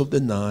rest of the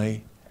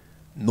 9,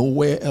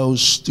 nowhere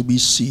else to be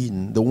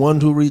seen. The one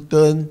who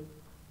returned,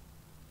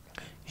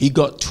 he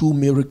got 2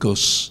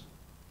 miracles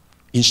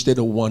instead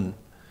of 1.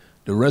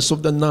 The rest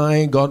of the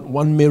 9 got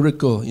 1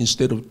 miracle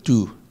instead of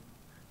 2.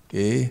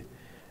 Okay?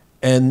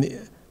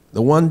 And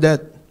the one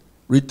that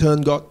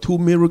returned got 2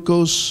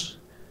 miracles,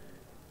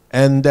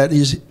 and that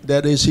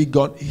is he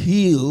got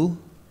healed.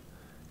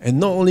 And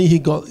not only he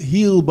got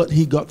healed, but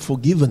he got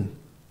forgiven.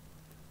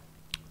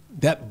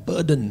 That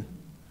burden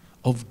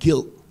of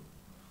guilt,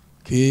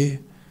 okay,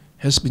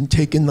 has been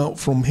taken out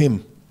from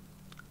him.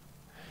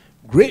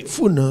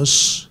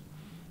 Gratefulness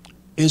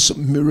is a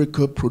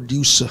miracle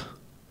producer.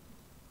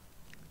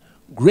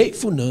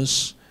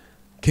 Gratefulness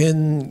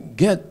can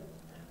get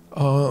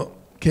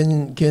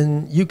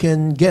you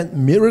can get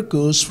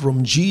miracles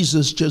from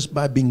Jesus just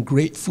by being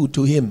grateful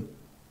to him.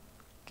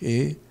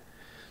 Okay?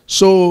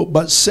 So,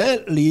 but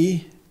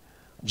sadly,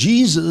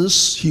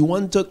 Jesus, he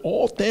wanted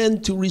all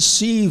 10 to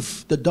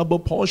receive the double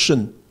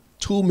portion,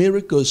 2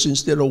 miracles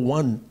instead of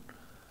 1.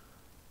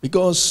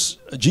 Because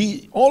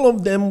all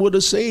of them were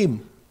the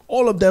same.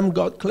 All of them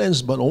got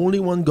cleansed, but only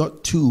one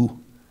got 2.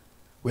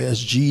 Whereas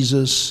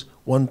Jesus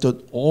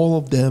wanted all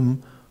of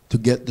them to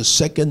get the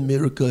second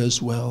miracle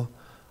as well,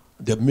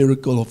 the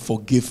miracle of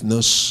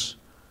forgiveness.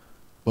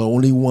 But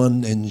only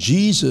one. And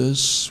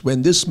Jesus,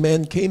 when this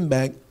man came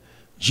back,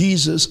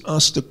 Jesus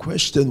asked the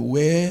question,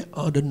 where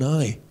are the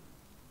 9?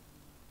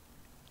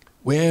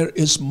 Where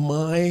is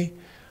my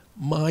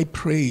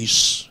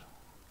praise?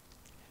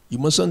 You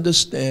must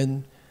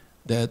understand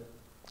that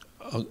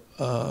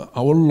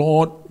our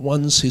Lord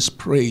wants His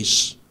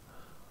praise,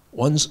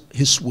 wants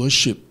His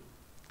worship.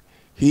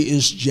 He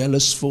is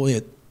jealous for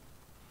it.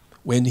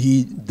 When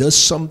He does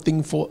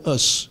something for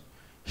us,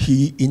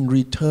 He in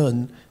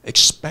return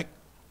expects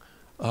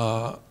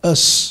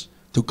us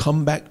to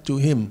come back to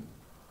Him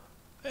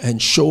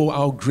and show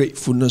our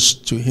gratefulness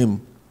to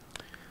Him.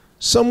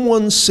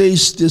 Someone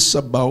says this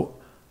about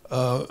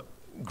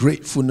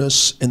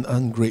gratefulness and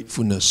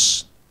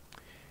ungratefulness.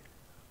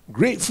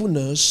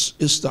 Gratefulness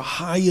is the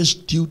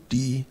highest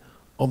duty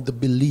of the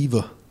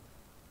believer,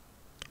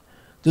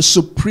 the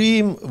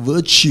supreme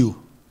virtue,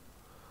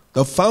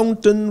 the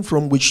fountain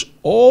from which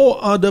all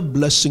other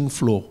blessings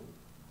flow.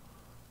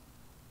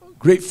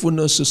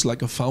 Gratefulness is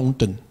like a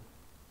fountain.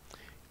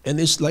 And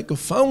it's like a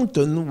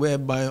fountain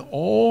whereby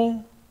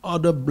all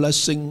other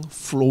blessing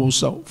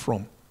flows out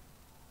from.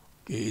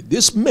 Okay,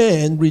 this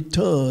man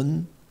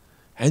returned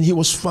and he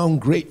was found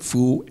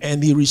grateful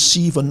and he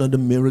received another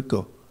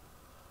miracle.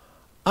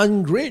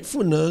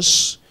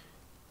 Ungratefulness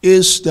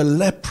is the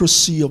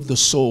leprosy of the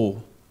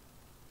soul.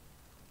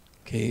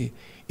 Okay,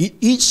 it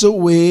eats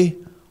away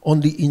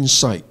on the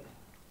inside,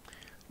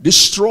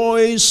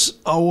 destroys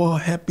our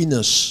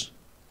happiness,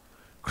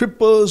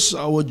 cripples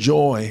our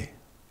joy,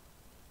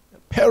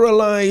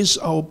 paralyze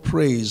our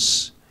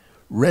praise,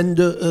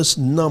 render us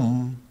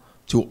numb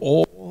to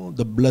all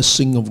the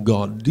blessing of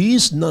God.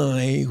 These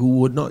 9 who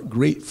were not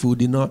grateful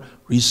did not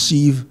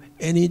receive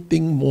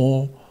anything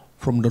more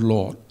from the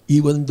Lord,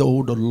 even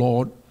though the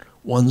Lord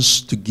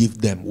wants to give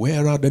them.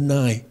 Where are the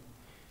 9?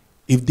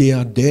 If they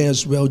are there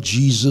as well,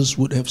 Jesus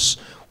would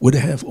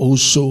have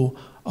also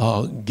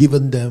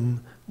given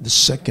them the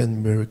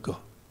second miracle.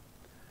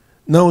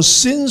 Now,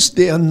 since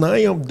there are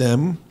 9 of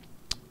them,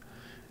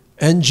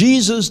 and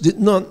Jesus did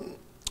not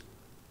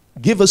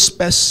give a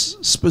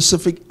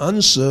specific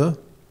answer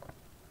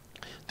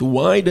to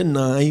why the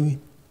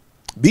 9,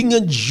 being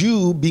a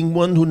Jew, being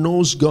one who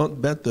knows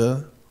God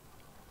better,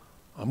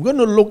 I'm going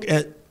to look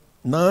at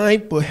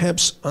 9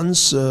 perhaps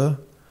answer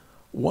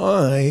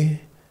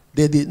why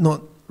they did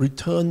not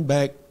return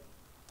back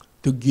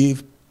to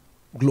give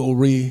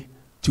glory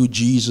to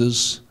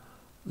Jesus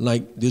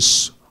like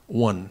this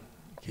one.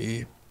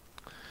 Okay.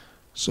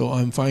 So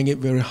I'm finding it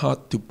very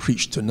hard to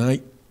preach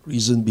tonight.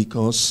 Reason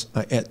because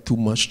I ate too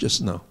much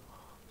just now.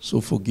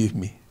 So forgive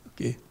me.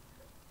 Okay.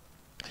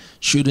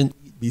 Shouldn't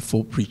eat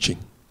before preaching.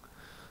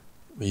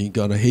 When you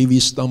got a heavy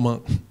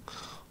stomach,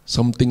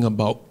 something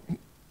about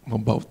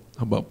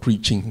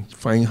preaching,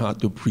 find hard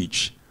to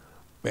preach.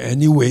 But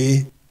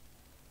anyway,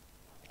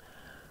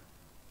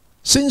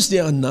 since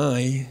there are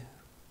 9,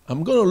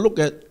 I'm going to look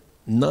at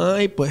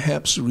 9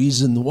 perhaps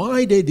reasons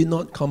why they did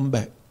not come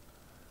back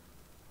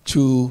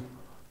to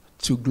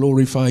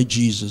glorify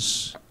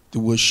Jesus, to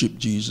worship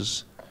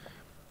Jesus.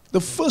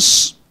 The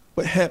first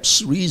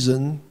perhaps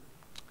reason,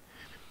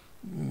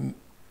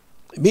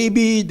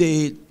 maybe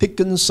they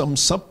taken some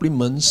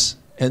supplements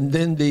and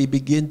then they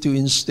begin to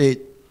instead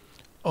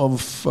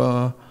of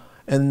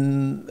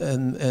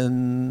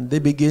and they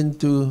begin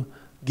to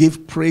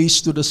give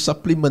praise to the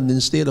supplement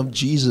instead of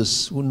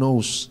Jesus. Who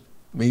knows?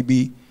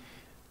 Maybe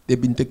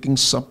they've been taking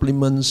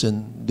supplements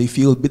and they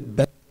feel a bit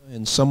better,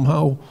 and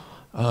somehow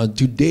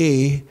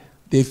today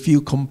they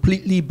feel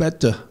completely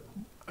better.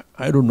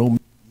 I don't know.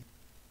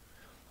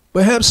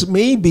 Perhaps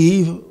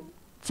maybe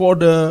for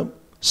the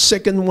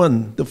second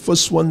one, the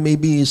first one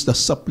maybe is the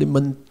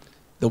supplement,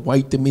 the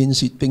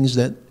vitamins. He thinks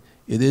that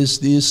it is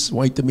this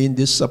vitamin,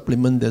 this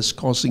supplement that's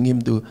causing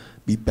him to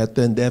be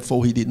better, and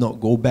therefore he did not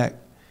go back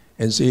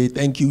and say,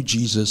 thank you,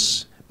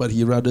 Jesus. But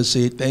he rather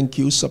say, thank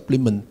you,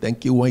 supplement,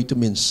 thank you,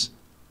 vitamins.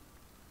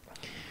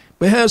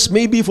 Perhaps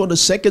maybe for the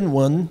second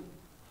one,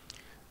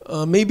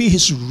 maybe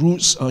his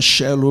roots are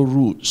shallow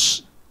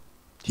roots.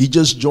 He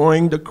just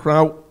joined the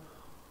crowd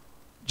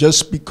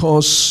just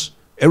because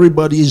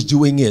everybody is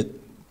doing it.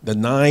 The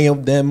 9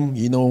 of them,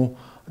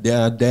 they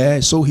are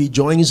there, so he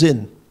joins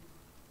in.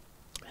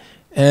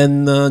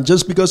 And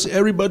just because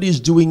everybody is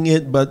doing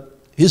it, but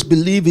his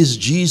belief is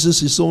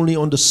Jesus is only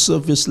on the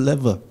surface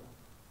level.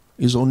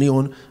 Is only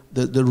on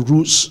the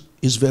roots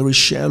is very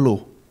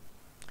shallow.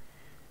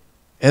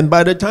 And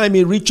by the time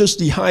he reaches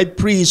the high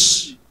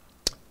priest,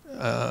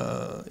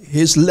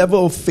 his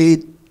level of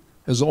faith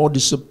has all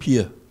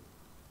disappeared.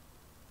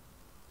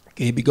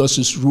 Okay, because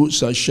his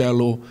roots are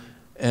shallow,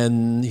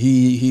 and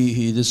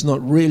he does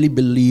not really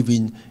believe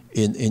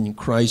in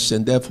Christ,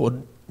 and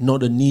therefore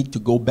not a need to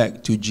go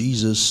back to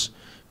Jesus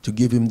to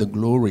give him the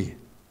glory.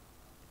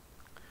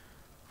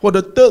 For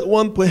the third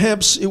one,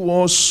 perhaps it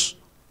was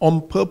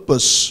on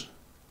purpose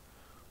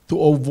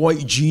to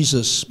avoid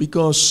Jesus,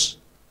 because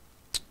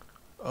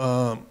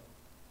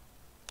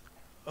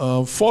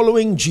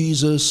following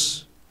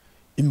Jesus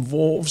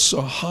involves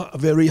a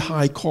very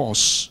high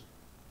cost.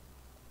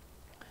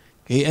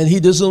 Okay, and he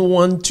doesn't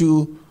want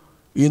to,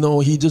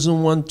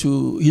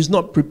 he's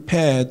not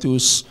prepared to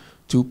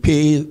to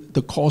pay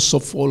the cost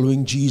of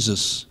following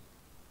Jesus.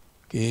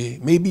 Okay,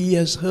 maybe he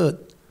has heard,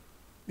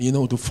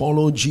 to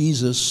follow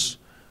Jesus,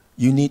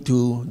 you need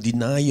to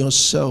deny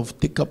yourself,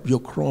 take up your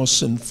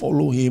cross and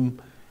follow him.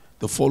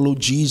 To follow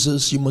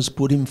Jesus, you must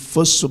put him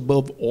first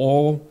above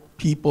all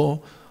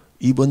people,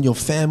 even your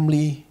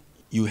family.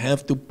 You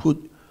have to put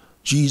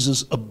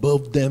Jesus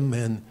above them,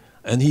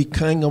 and he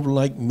kind of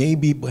like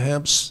maybe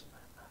perhaps,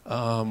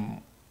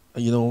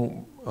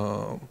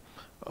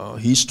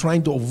 he's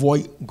trying to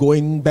avoid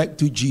going back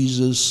to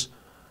Jesus,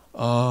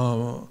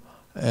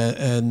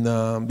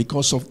 and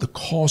because of the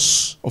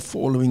cost of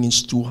following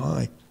is too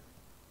high.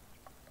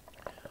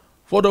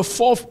 For the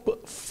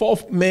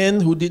fourth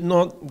man who did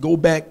not go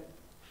back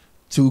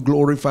to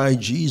glorify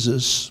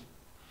Jesus,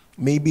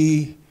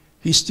 maybe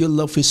he still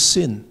loved his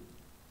sin.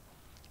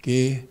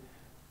 Okay,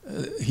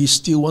 he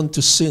still wants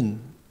to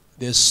sin.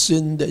 There's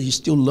sin that he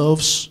still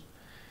loves,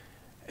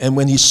 and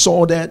when he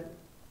saw that,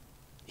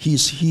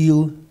 he's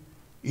healed.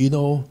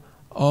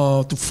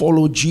 To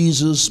follow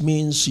Jesus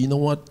means,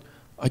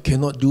 I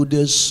cannot do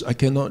this, I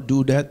cannot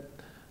do that,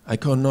 I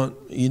cannot,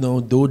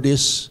 do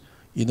this,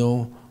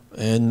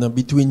 and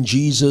between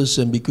Jesus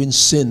and between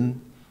sin,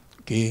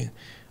 okay,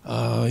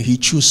 he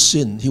chose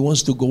sin. He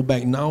wants to go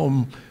back.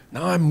 Now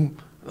I'm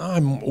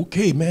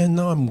okay, man.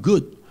 Now I'm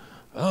good.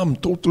 I'm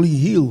totally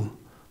healed.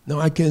 Now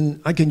I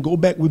can go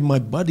back with my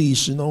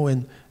buddies,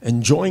 and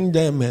join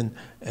them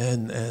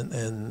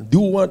and do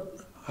what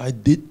I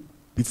did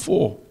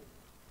before.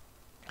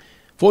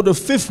 For the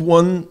fifth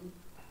one,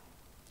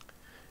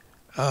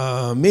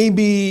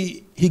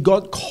 maybe he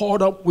got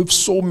caught up with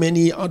so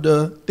many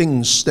other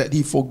things that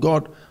he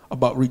forgot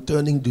about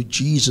returning to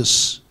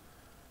Jesus,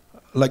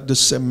 like the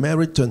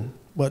Samaritan.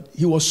 But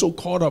he was so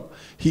caught up.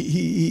 When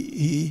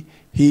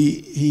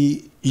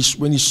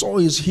he saw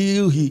his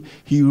heal, he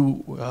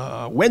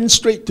went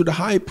straight to the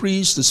high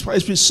priest. The high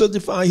priest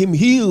certified him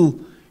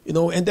healed,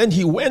 and then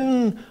he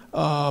went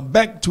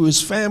back to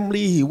his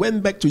family. He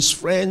went back to his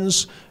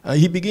friends.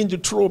 He began to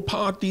throw a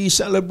party,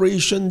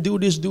 celebration, do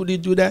this, do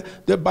that.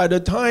 That by the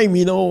time,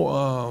 he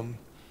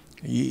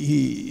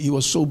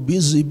was so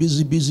busy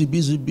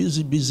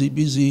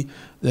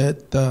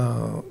that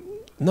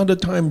another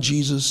time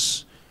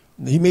Jesus,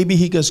 maybe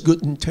he has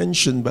good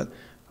intention, but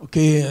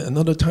okay,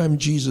 another time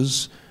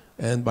Jesus,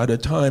 and by the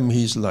time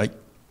he's like,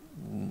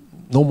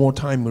 no more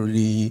time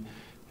already.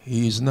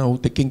 He's now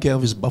taking care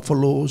of his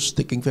buffaloes,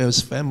 taking care of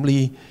his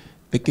family,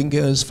 taking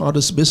care of his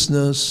father's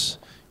business,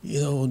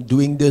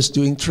 doing this,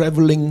 doing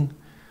traveling,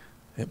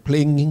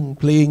 playing,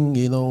 playing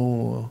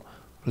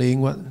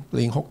what?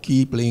 Playing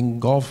hockey, playing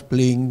golf,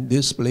 playing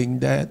this, playing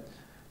that.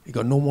 He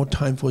got no more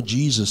time for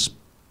Jesus.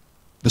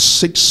 The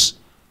sixth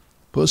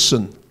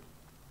person,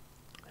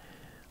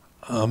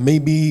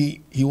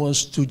 maybe he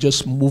wants to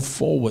just move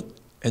forward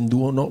and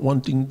do not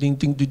want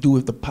anything to do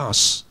with the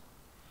past.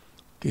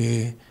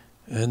 Okay,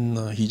 and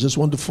he just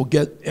wants to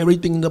forget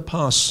everything in the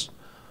past.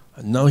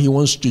 And now he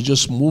wants to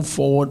just move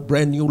forward,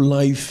 brand new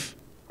life.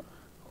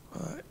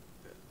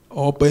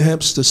 Or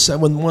perhaps the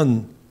seventh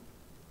one,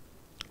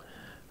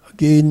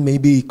 again,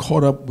 maybe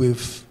caught up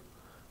with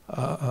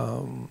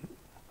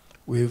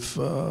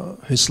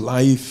his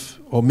life.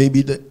 Or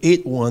maybe the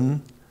eighth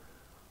one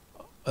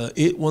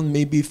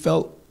maybe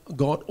felt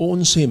God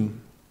owns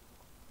him.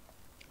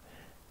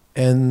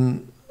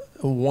 And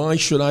why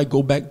should I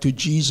go back to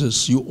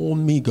Jesus? You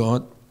own me,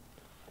 God.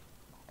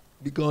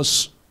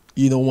 Because,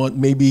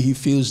 maybe he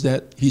feels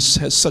that he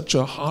has such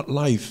a hard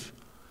life.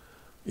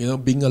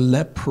 Being a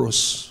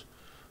leprous,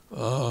 you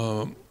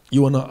are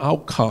an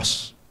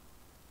outcast.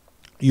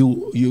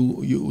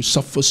 You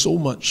suffer so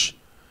much.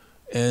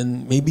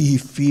 And maybe he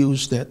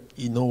feels that,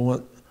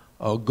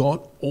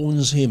 God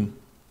owns him.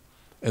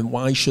 And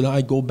why should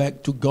I go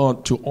back to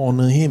God to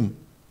honor him?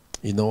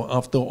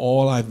 After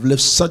all, I've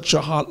lived such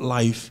a hard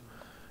life,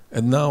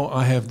 and now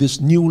I have this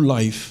new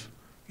life,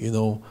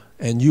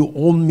 and you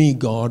own me,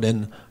 God,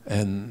 and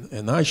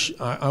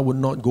I would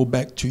not go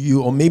back to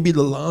you. Or maybe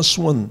the last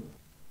one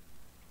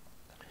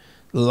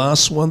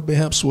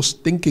perhaps was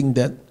thinking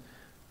that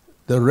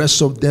the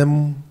rest of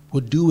them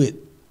would do it.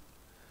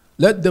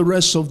 Let the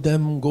rest of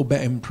them go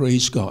back and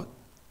praise God.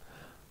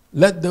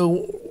 Let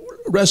the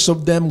rest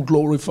of them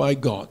glorify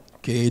God.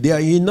 Okay, there are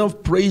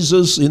enough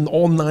praises in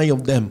all 9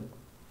 of them.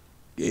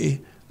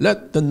 Okay,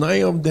 let the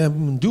 9 of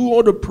them do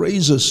all the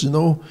praises,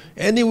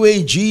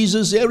 Anyway,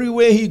 Jesus,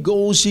 everywhere he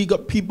goes, he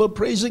got people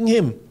praising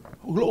him.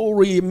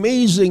 Glory,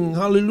 amazing,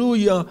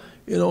 hallelujah,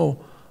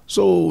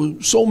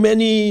 So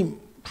many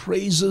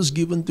praises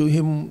given to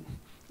him,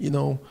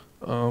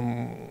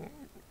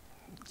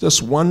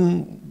 just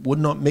one would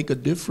not make a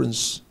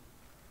difference.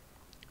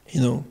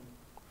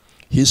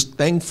 His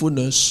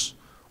thankfulness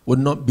would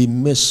not be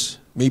missed.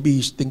 Maybe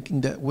he's thinking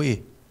that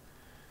way.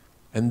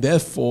 And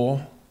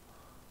therefore,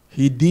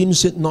 he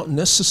deems it not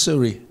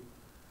necessary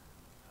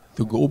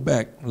to go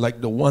back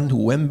like the one who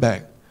went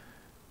back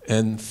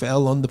and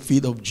fell on the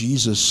feet of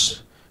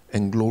Jesus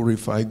and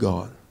glorify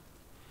God.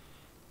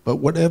 But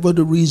whatever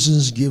the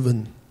reasons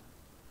given,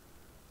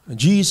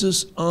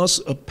 Jesus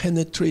asked a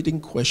penetrating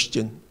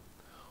question.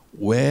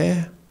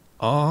 where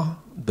are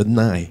the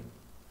 9?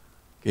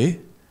 Okay?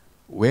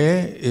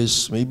 Where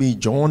is maybe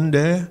John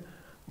there?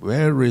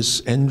 Where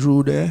is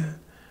Andrew there?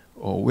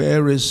 Or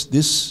where is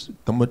this,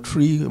 number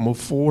 3, number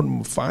 4,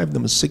 number 5,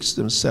 number 6,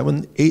 number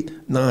 7,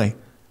 8, 9?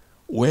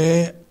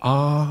 Where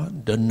are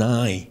the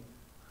 9?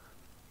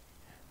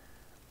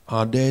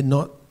 Are there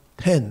not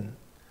 10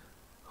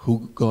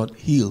 who got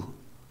healed?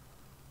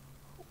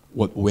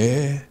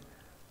 Where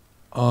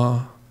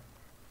are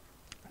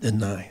the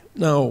 9?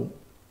 Now,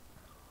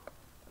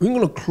 we're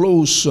going to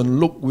close and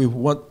look with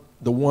what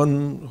the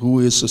one who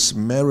is a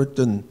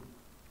Samaritan,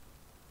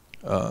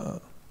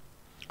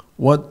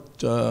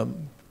 what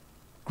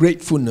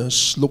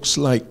gratefulness looks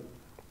like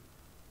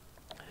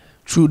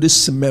through this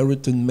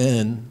Samaritan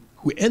man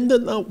who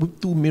ended up with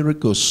 2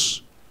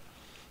 miracles.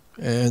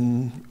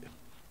 And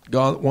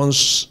God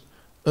wants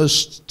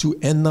us to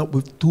end up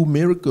with 2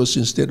 miracles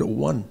instead of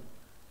 1.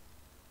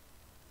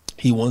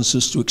 He wants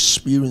us to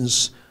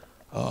experience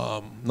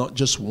not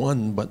just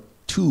 1, but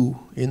 2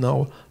 in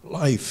our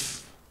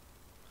life.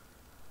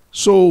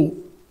 So,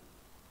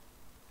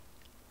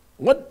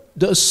 what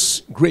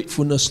does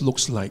gratefulness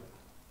looks like?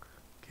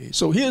 Okay,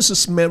 so here's a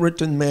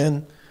Samaritan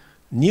man,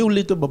 knew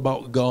little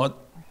about God,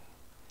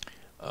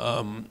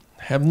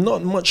 have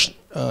not much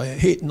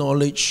head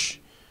knowledge,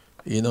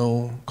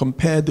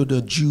 compared to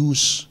the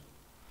Jews,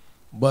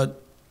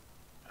 but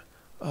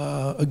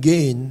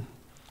again,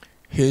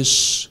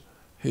 his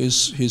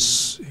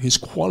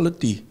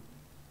quality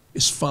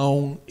is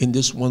found in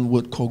this one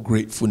word called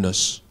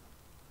gratefulness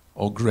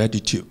or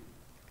gratitude.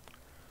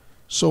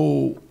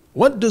 So,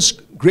 what does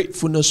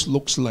gratefulness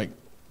looks like?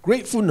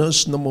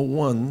 Gratefulness, number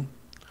 1,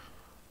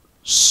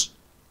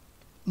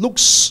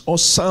 looks or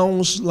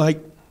sounds like,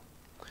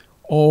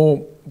 or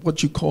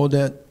what you call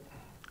that,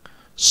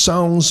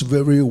 sounds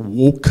very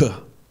vocal,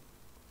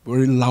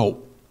 very loud.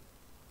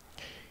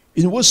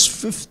 In verse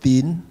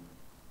 15,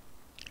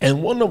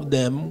 and one of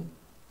them,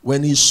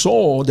 when he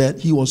saw that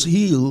he was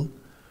healed,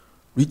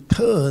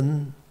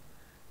 returned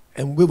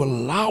and with a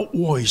loud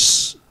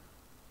voice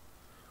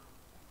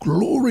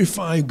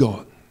glorify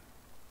God.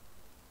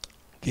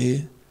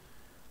 Okay,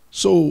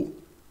 so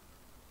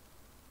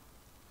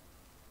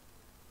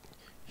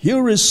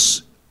here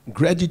is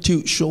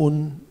gratitude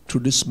shown to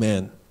this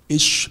man.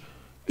 It's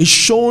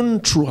shown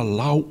through a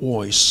loud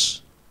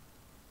voice.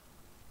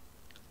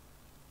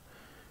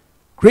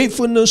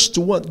 Gratefulness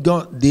to what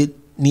God did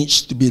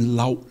needs to be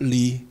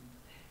loudly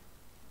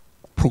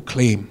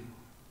proclaimed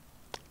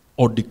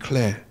or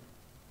declared.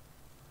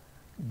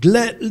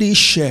 Gladly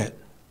shared.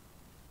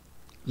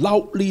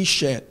 Loudly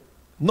shared.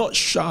 Not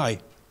shy.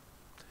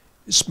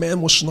 This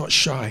man was not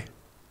shy.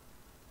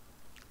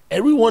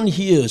 Everyone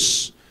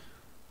hears.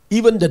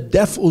 Even the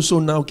deaf also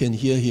now can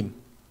hear him.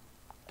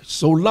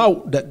 So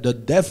loud that the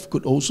deaf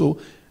could also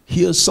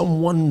hear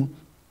someone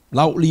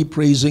loudly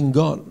praising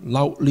God,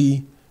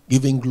 loudly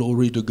giving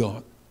glory to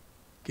God.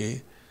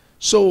 Okay,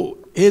 so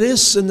it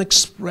is an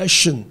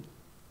expression,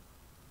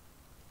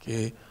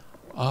 okay,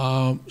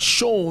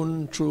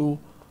 shown through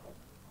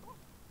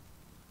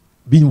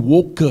being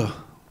vocal.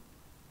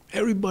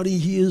 Everybody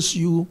hears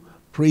you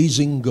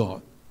praising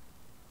God.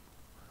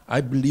 I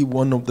believe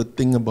one of the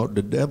things about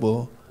the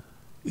devil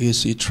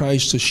is he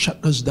tries to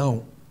shut us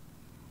down.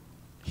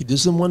 He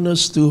doesn't want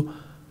us to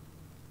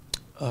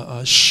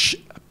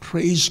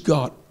praise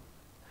God.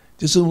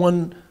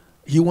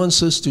 He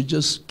wants us to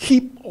just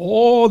keep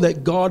all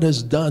that God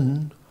has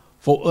done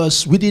for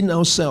us within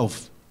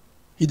ourselves.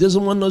 He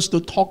doesn't want us to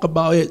talk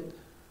about it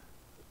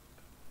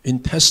in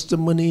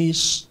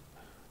testimonies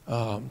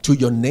to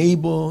your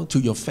neighbor, to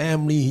your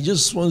family. He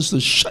just wants to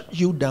shut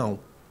you down.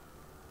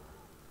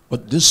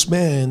 But this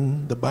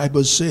man, the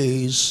Bible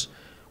says,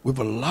 with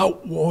a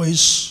loud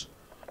voice,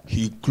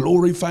 he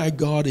glorified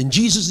God. And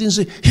Jesus didn't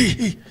say,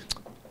 hey,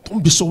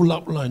 don't be so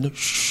loud.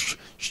 Shh,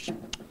 shh.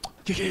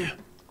 Yeah.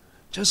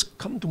 Just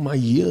come to my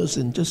ears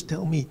and just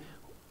tell me,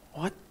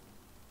 what?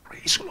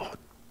 Praise the Lord.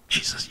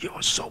 Jesus, you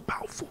are so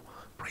powerful.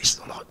 Praise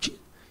the Lord.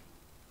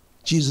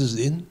 Jesus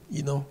didn't,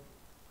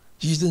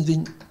 Jesus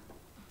didn't,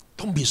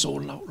 don't be so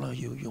loud.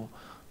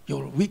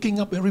 You're waking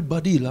up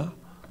everybody.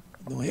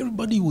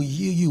 Everybody will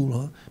hear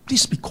you.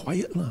 Please be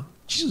quiet.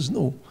 Jesus,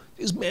 no.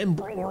 This man,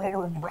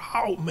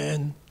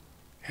 man.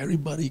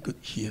 Everybody could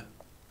hear.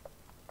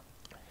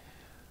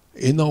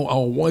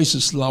 Our voice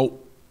is loud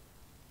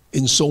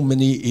in so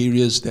many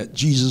areas that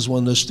Jesus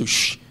wants us to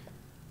shh.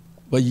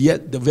 But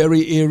yet, the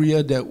very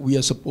area that we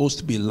are supposed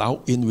to be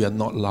loud in, we are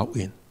not loud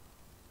in.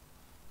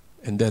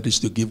 And that is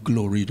to give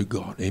glory to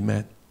God.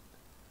 Amen.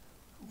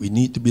 We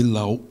need to be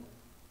loud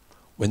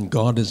when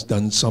God has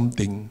done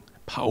something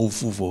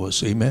powerful for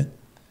us. Amen.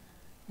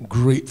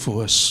 Great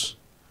for us.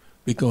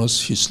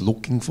 Because He's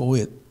looking for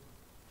it.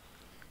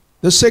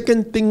 The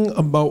second thing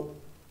about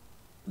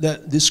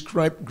that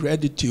described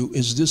gratitude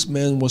is this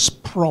man was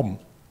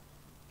prompt.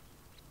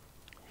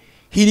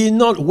 He did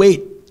not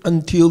wait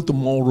until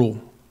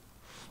tomorrow.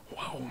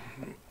 Wow.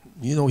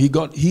 He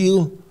got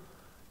healed.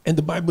 And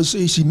the Bible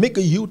says he make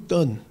a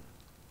U-turn.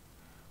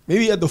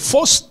 Maybe at the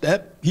first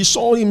step, he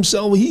saw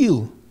himself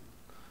healed.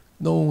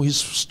 No,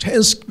 his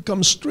hands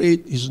become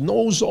straight, his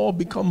nose all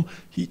become,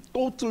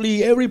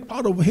 every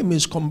part of him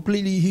is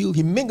completely healed.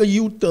 He make a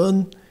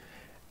U-turn,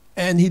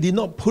 and he did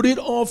not put it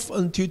off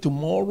until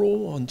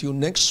tomorrow, until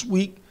next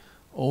week,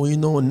 or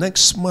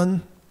next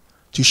month,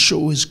 to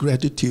show his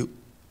gratitude.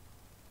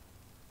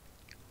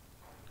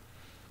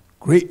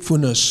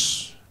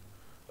 Gratefulness,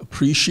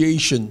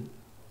 appreciation,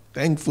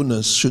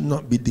 thankfulness should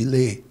not be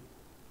delayed.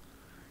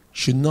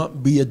 Should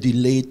not be a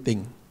delayed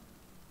thing.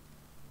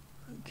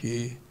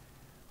 Okay,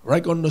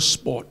 right on the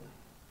spot.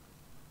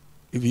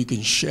 If you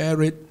can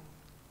share it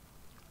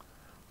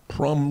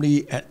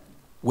promptly at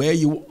where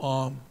you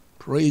are,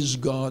 praise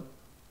God.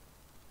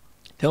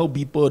 Tell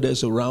people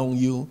that's around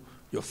you,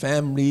 your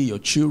family, your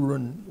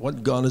children,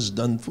 what God has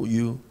done for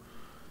you.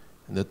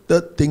 And the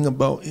third thing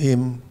about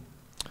him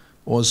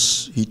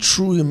was he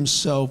threw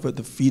himself at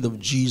the feet of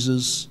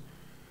Jesus.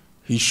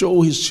 He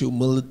showed his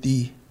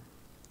humility.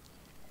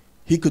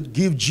 He could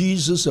give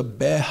Jesus a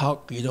bear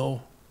hug,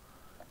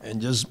 and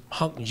just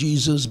hug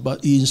Jesus,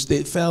 but he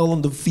instead fell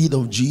on the feet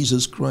of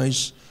Jesus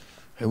Christ.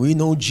 And we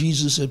know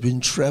Jesus had been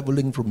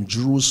traveling from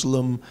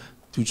Jerusalem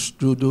to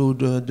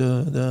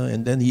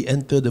and then he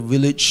entered the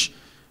village,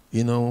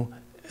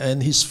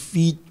 and his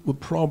feet would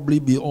probably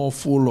be all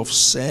full of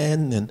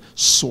sand and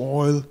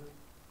soil.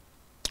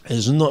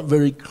 It's not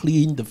very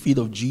clean, the feet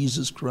of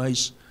Jesus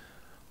Christ.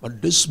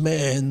 But this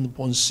man,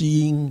 upon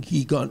seeing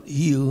he got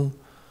healed,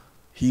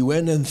 he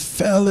went and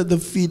fell at the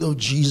feet of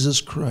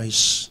Jesus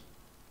Christ.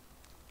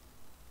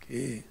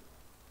 Okay.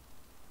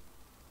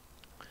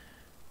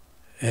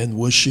 And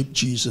worship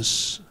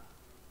Jesus.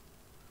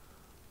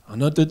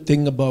 Another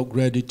thing about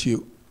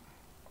gratitude,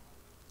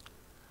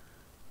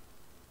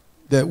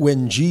 that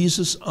when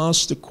Jesus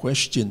asked the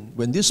question,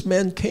 when this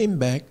man came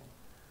back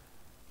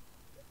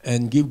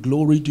and gave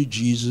glory to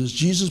Jesus,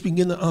 Jesus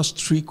began to ask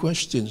 3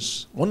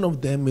 questions. One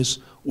of them is,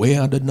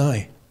 where are the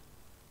 9?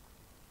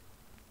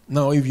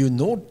 Now, if you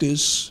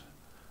notice,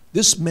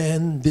 this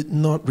man did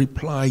not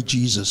reply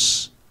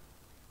Jesus.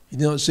 He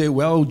did not say,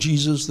 well,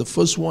 Jesus, the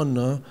first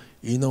one,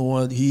 you know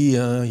what, he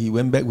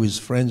went back with his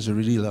friends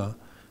already.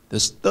 The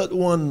third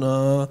one,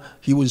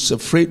 he was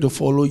afraid to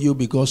follow you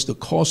because the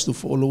cost to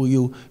follow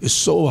you is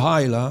so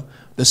high.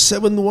 The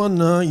 7th one,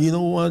 you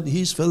know what,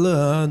 his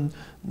fella,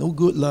 no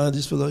good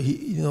this fella.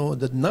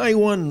 The 9th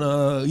one,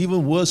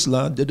 even worse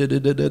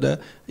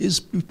His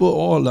people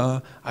all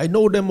I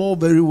know them all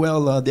very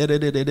well.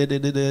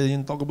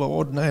 Talk about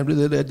all 9.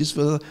 This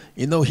fella,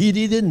 he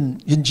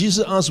didn't. And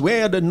Jesus asked,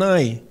 where are the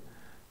 9?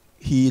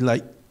 He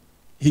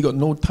got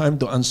no time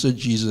to answer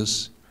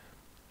Jesus.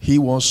 He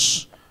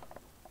was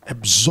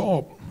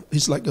absorbed.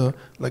 He's like a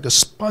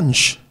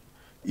sponge,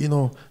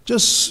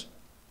 just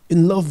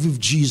in love with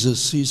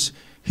Jesus. He's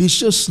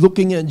just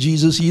looking at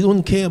Jesus. He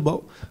don't care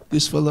about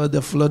this fella,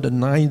 the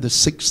 9, the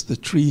 6, the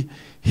 3.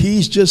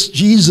 He's just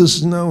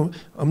Jesus now.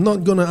 I'm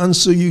not going to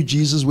answer you,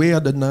 Jesus. Where are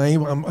the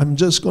 9? I'm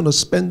just going to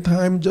spend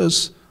time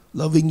just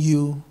loving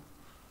you,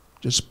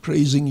 just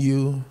praising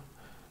you,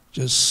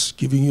 just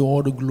giving you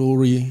all the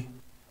glory,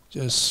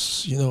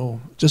 just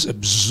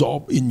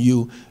absorb in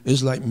you.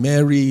 It's like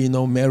Mary,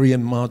 Mary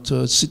and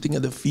Martha sitting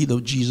at the feet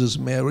of Jesus,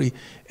 Mary,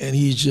 and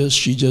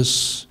Jesus,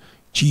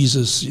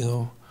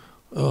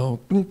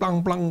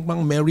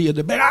 Mary at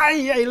the back.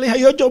 你係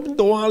去咗邊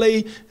度啊？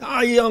你我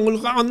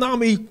啱啱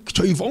喺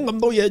廚房咁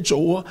多嘢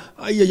做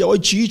啊！又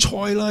去煮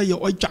菜啦，又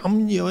去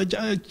斬，又去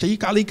煮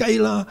咖喱雞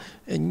啦，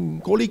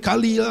嗰啲咖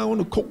喱啦，I want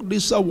to cook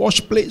this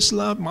wash plates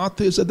啦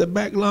 ，Martha is at the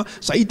back 啦，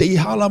洗地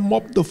下啦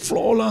 ，mop the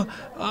floor 啦。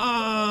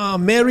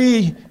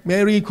Mary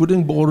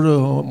couldn't bother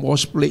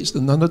wash plates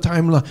another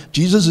time 啦。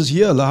Jesus is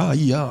here 啦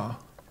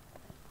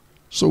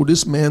，So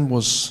this man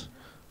was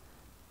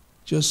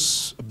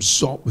just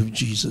absorbed with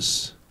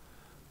Jesus.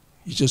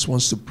 He just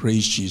wants to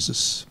praise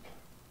Jesus.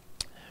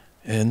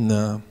 And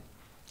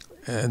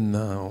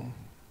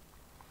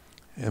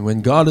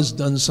when God has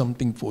done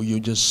something for you,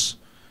 just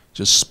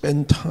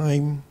spend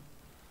time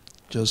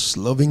just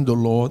loving the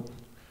Lord.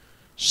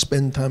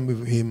 Spend time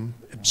with Him,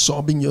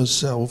 absorbing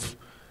yourself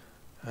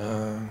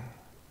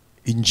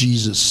in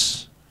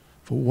Jesus.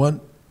 For what?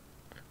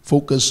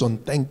 Focus on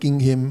thanking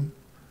Him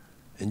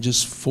and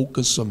just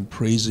focus on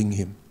praising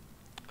Him.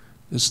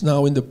 Just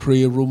now in the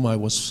prayer room, I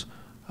was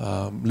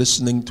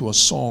listening to a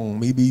song.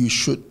 Maybe you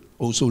should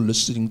also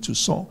listening to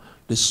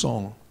this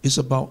song. It's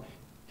about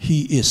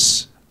He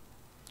is.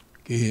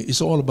 Okay,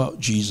 it's all about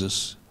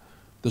Jesus.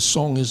 The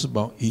song is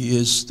about He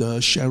is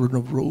the Sharon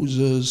of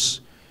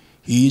Roses.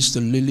 He is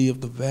the lily of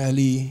the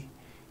valley.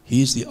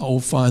 He is the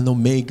Alpha and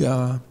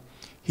Omega.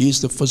 He is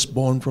the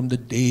firstborn from the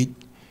dead.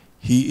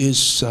 He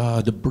is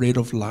the bread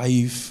of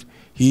life.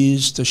 He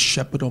is the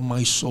shepherd of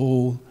my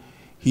soul.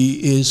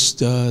 He is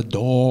the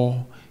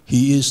door.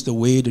 He is the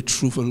way, the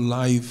truth, and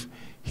life.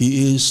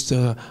 He is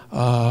the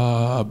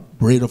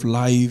bread of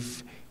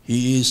life.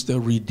 He is the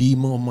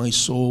redeemer of my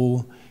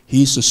soul.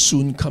 He is the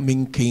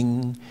soon-coming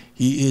King.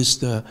 He is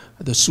the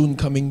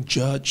soon-coming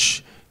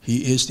Judge.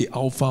 He is the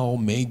Alpha,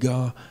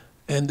 Omega.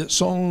 And the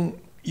song,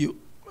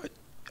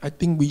 I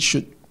think we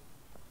should,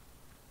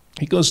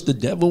 because the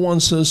devil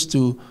wants us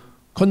to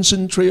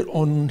concentrate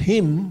on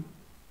him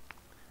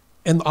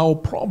and our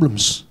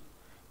problems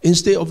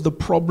instead of the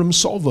problem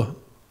solver.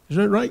 Is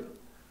that right?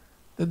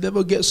 The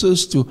devil gets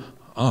us to,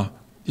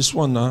 this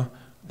one,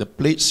 the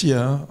plates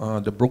here,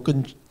 the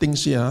broken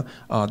things here,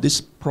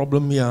 this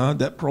problem here,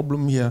 that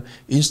problem here,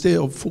 instead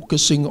of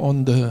focusing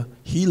on the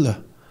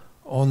healer,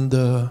 on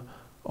the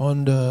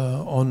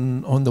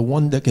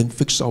one that can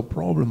fix our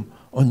problem,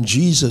 on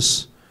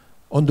Jesus,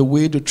 on the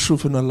way, the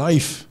truth, and the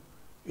life.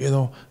 You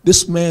know,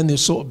 this man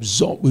is so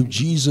absorbed with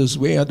Jesus.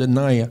 Where are the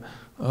nine?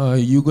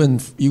 You go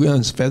and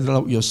feather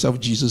out yourself,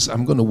 Jesus.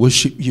 I'm going to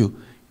worship you.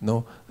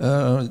 You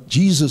know,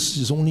 Jesus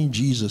is only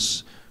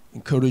Jesus.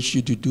 Encourage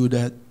you to do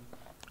that.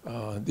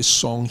 This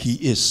song, He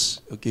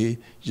Is. Okay, you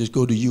just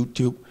go to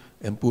YouTube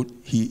and put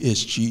He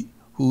Is.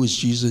 Who is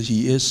Jesus?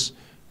 He is,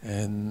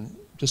 and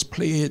just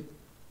play it.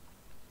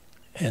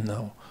 And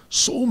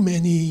so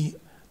many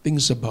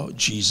things about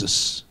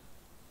Jesus,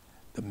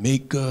 the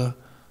Maker,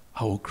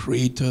 our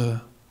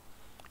Creator.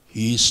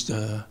 He is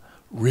the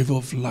river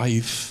of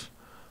life,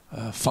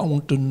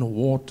 fountain of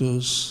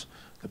waters,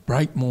 the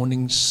bright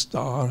morning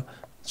star.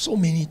 So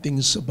many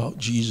things about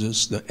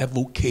Jesus, the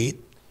advocate,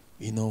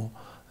 you know,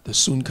 the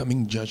soon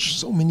coming judge,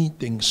 so many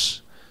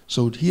things.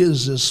 So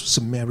here's this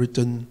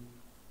Samaritan.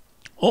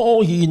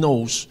 All he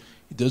knows,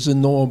 he doesn't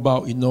know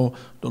about, you know,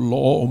 the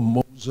law of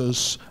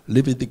Moses,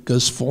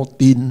 Leviticus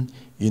 14,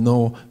 you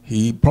know,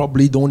 he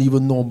probably don't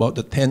even know about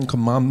the 10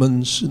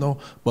 Commandments, you know,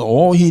 but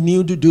all he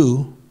knew to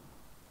do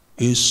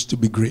is to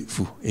be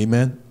grateful.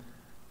 Amen.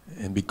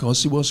 And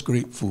because he was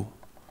grateful,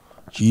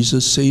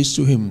 Jesus says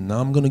to him, now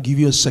I'm going to give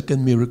you a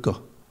second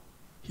miracle.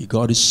 He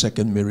got his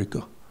second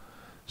miracle.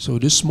 So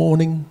this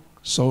morning,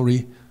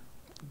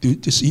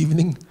 this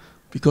evening,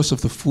 because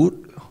of the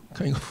food,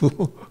 kind of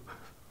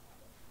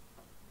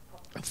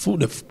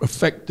food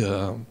affect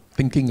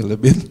thinking a little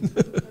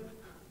bit.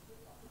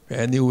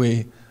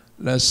 Anyway,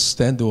 let's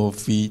stand to our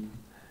feet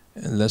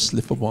and let's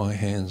lift up our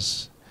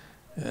hands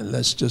and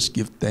let's just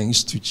give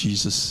thanks to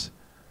Jesus.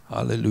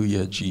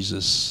 Hallelujah,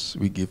 Jesus.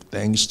 We give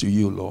thanks to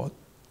you, Lord,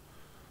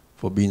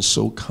 for being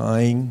so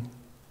kind,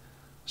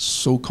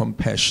 so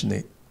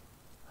compassionate,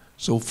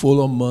 so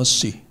full of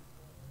mercy,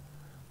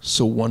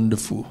 so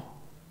wonderful.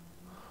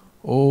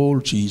 Oh,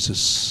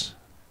 Jesus,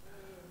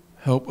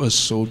 help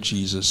us, oh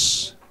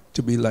Jesus,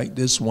 to be like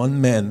this one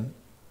man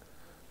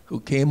who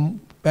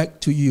came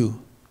back to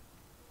you.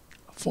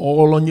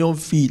 Fall on your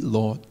feet,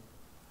 Lord.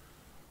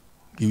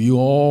 Give you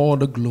all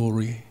the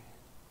glory.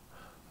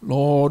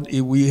 Lord,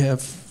 if we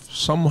have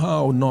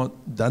somehow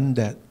not done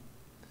that,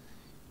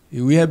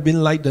 if we have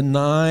been like the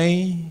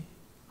 9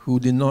 who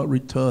did not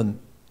return,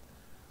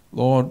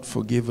 Lord,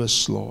 forgive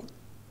us, Lord.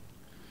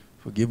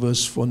 Forgive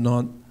us for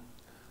not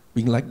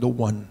being like the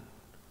 1,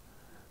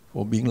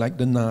 for being like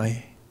the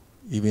 9.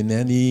 Even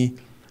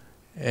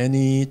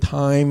any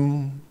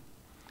time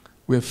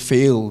we have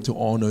failed to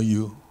honor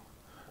you,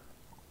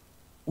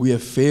 we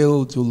have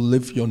failed to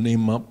lift your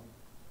name up,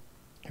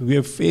 we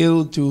have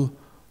failed to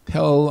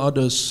tell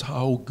others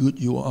how good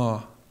you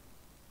are,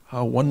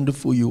 how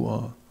wonderful you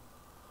are,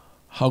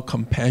 how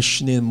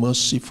compassionate and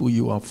merciful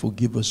you are.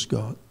 Forgive us,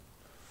 God.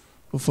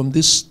 But from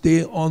this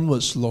day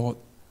onwards, Lord,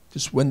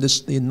 this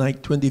Wednesday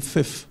night,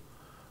 25th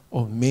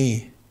of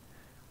May,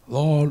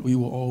 Lord, we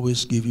will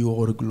always give you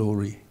all the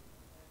glory.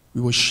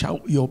 We will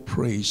shout your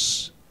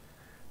praise.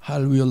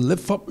 Hallelujah.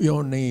 Lift up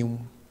your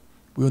name.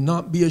 We will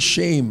not be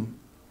ashamed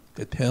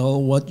to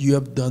tell what you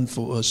have done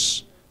for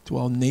us, to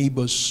our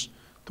neighbors,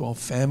 to our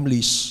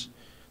families,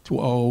 to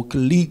our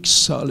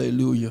colleagues,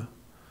 hallelujah,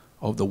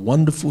 of the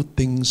wonderful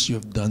things you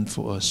have done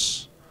for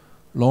us.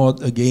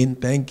 Lord, again,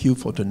 thank you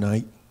for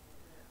tonight,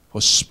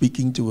 for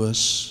speaking to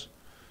us,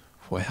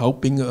 for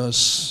helping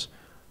us.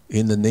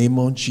 In the name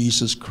of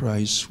Jesus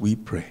Christ, we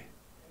pray.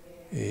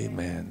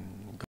 Amen.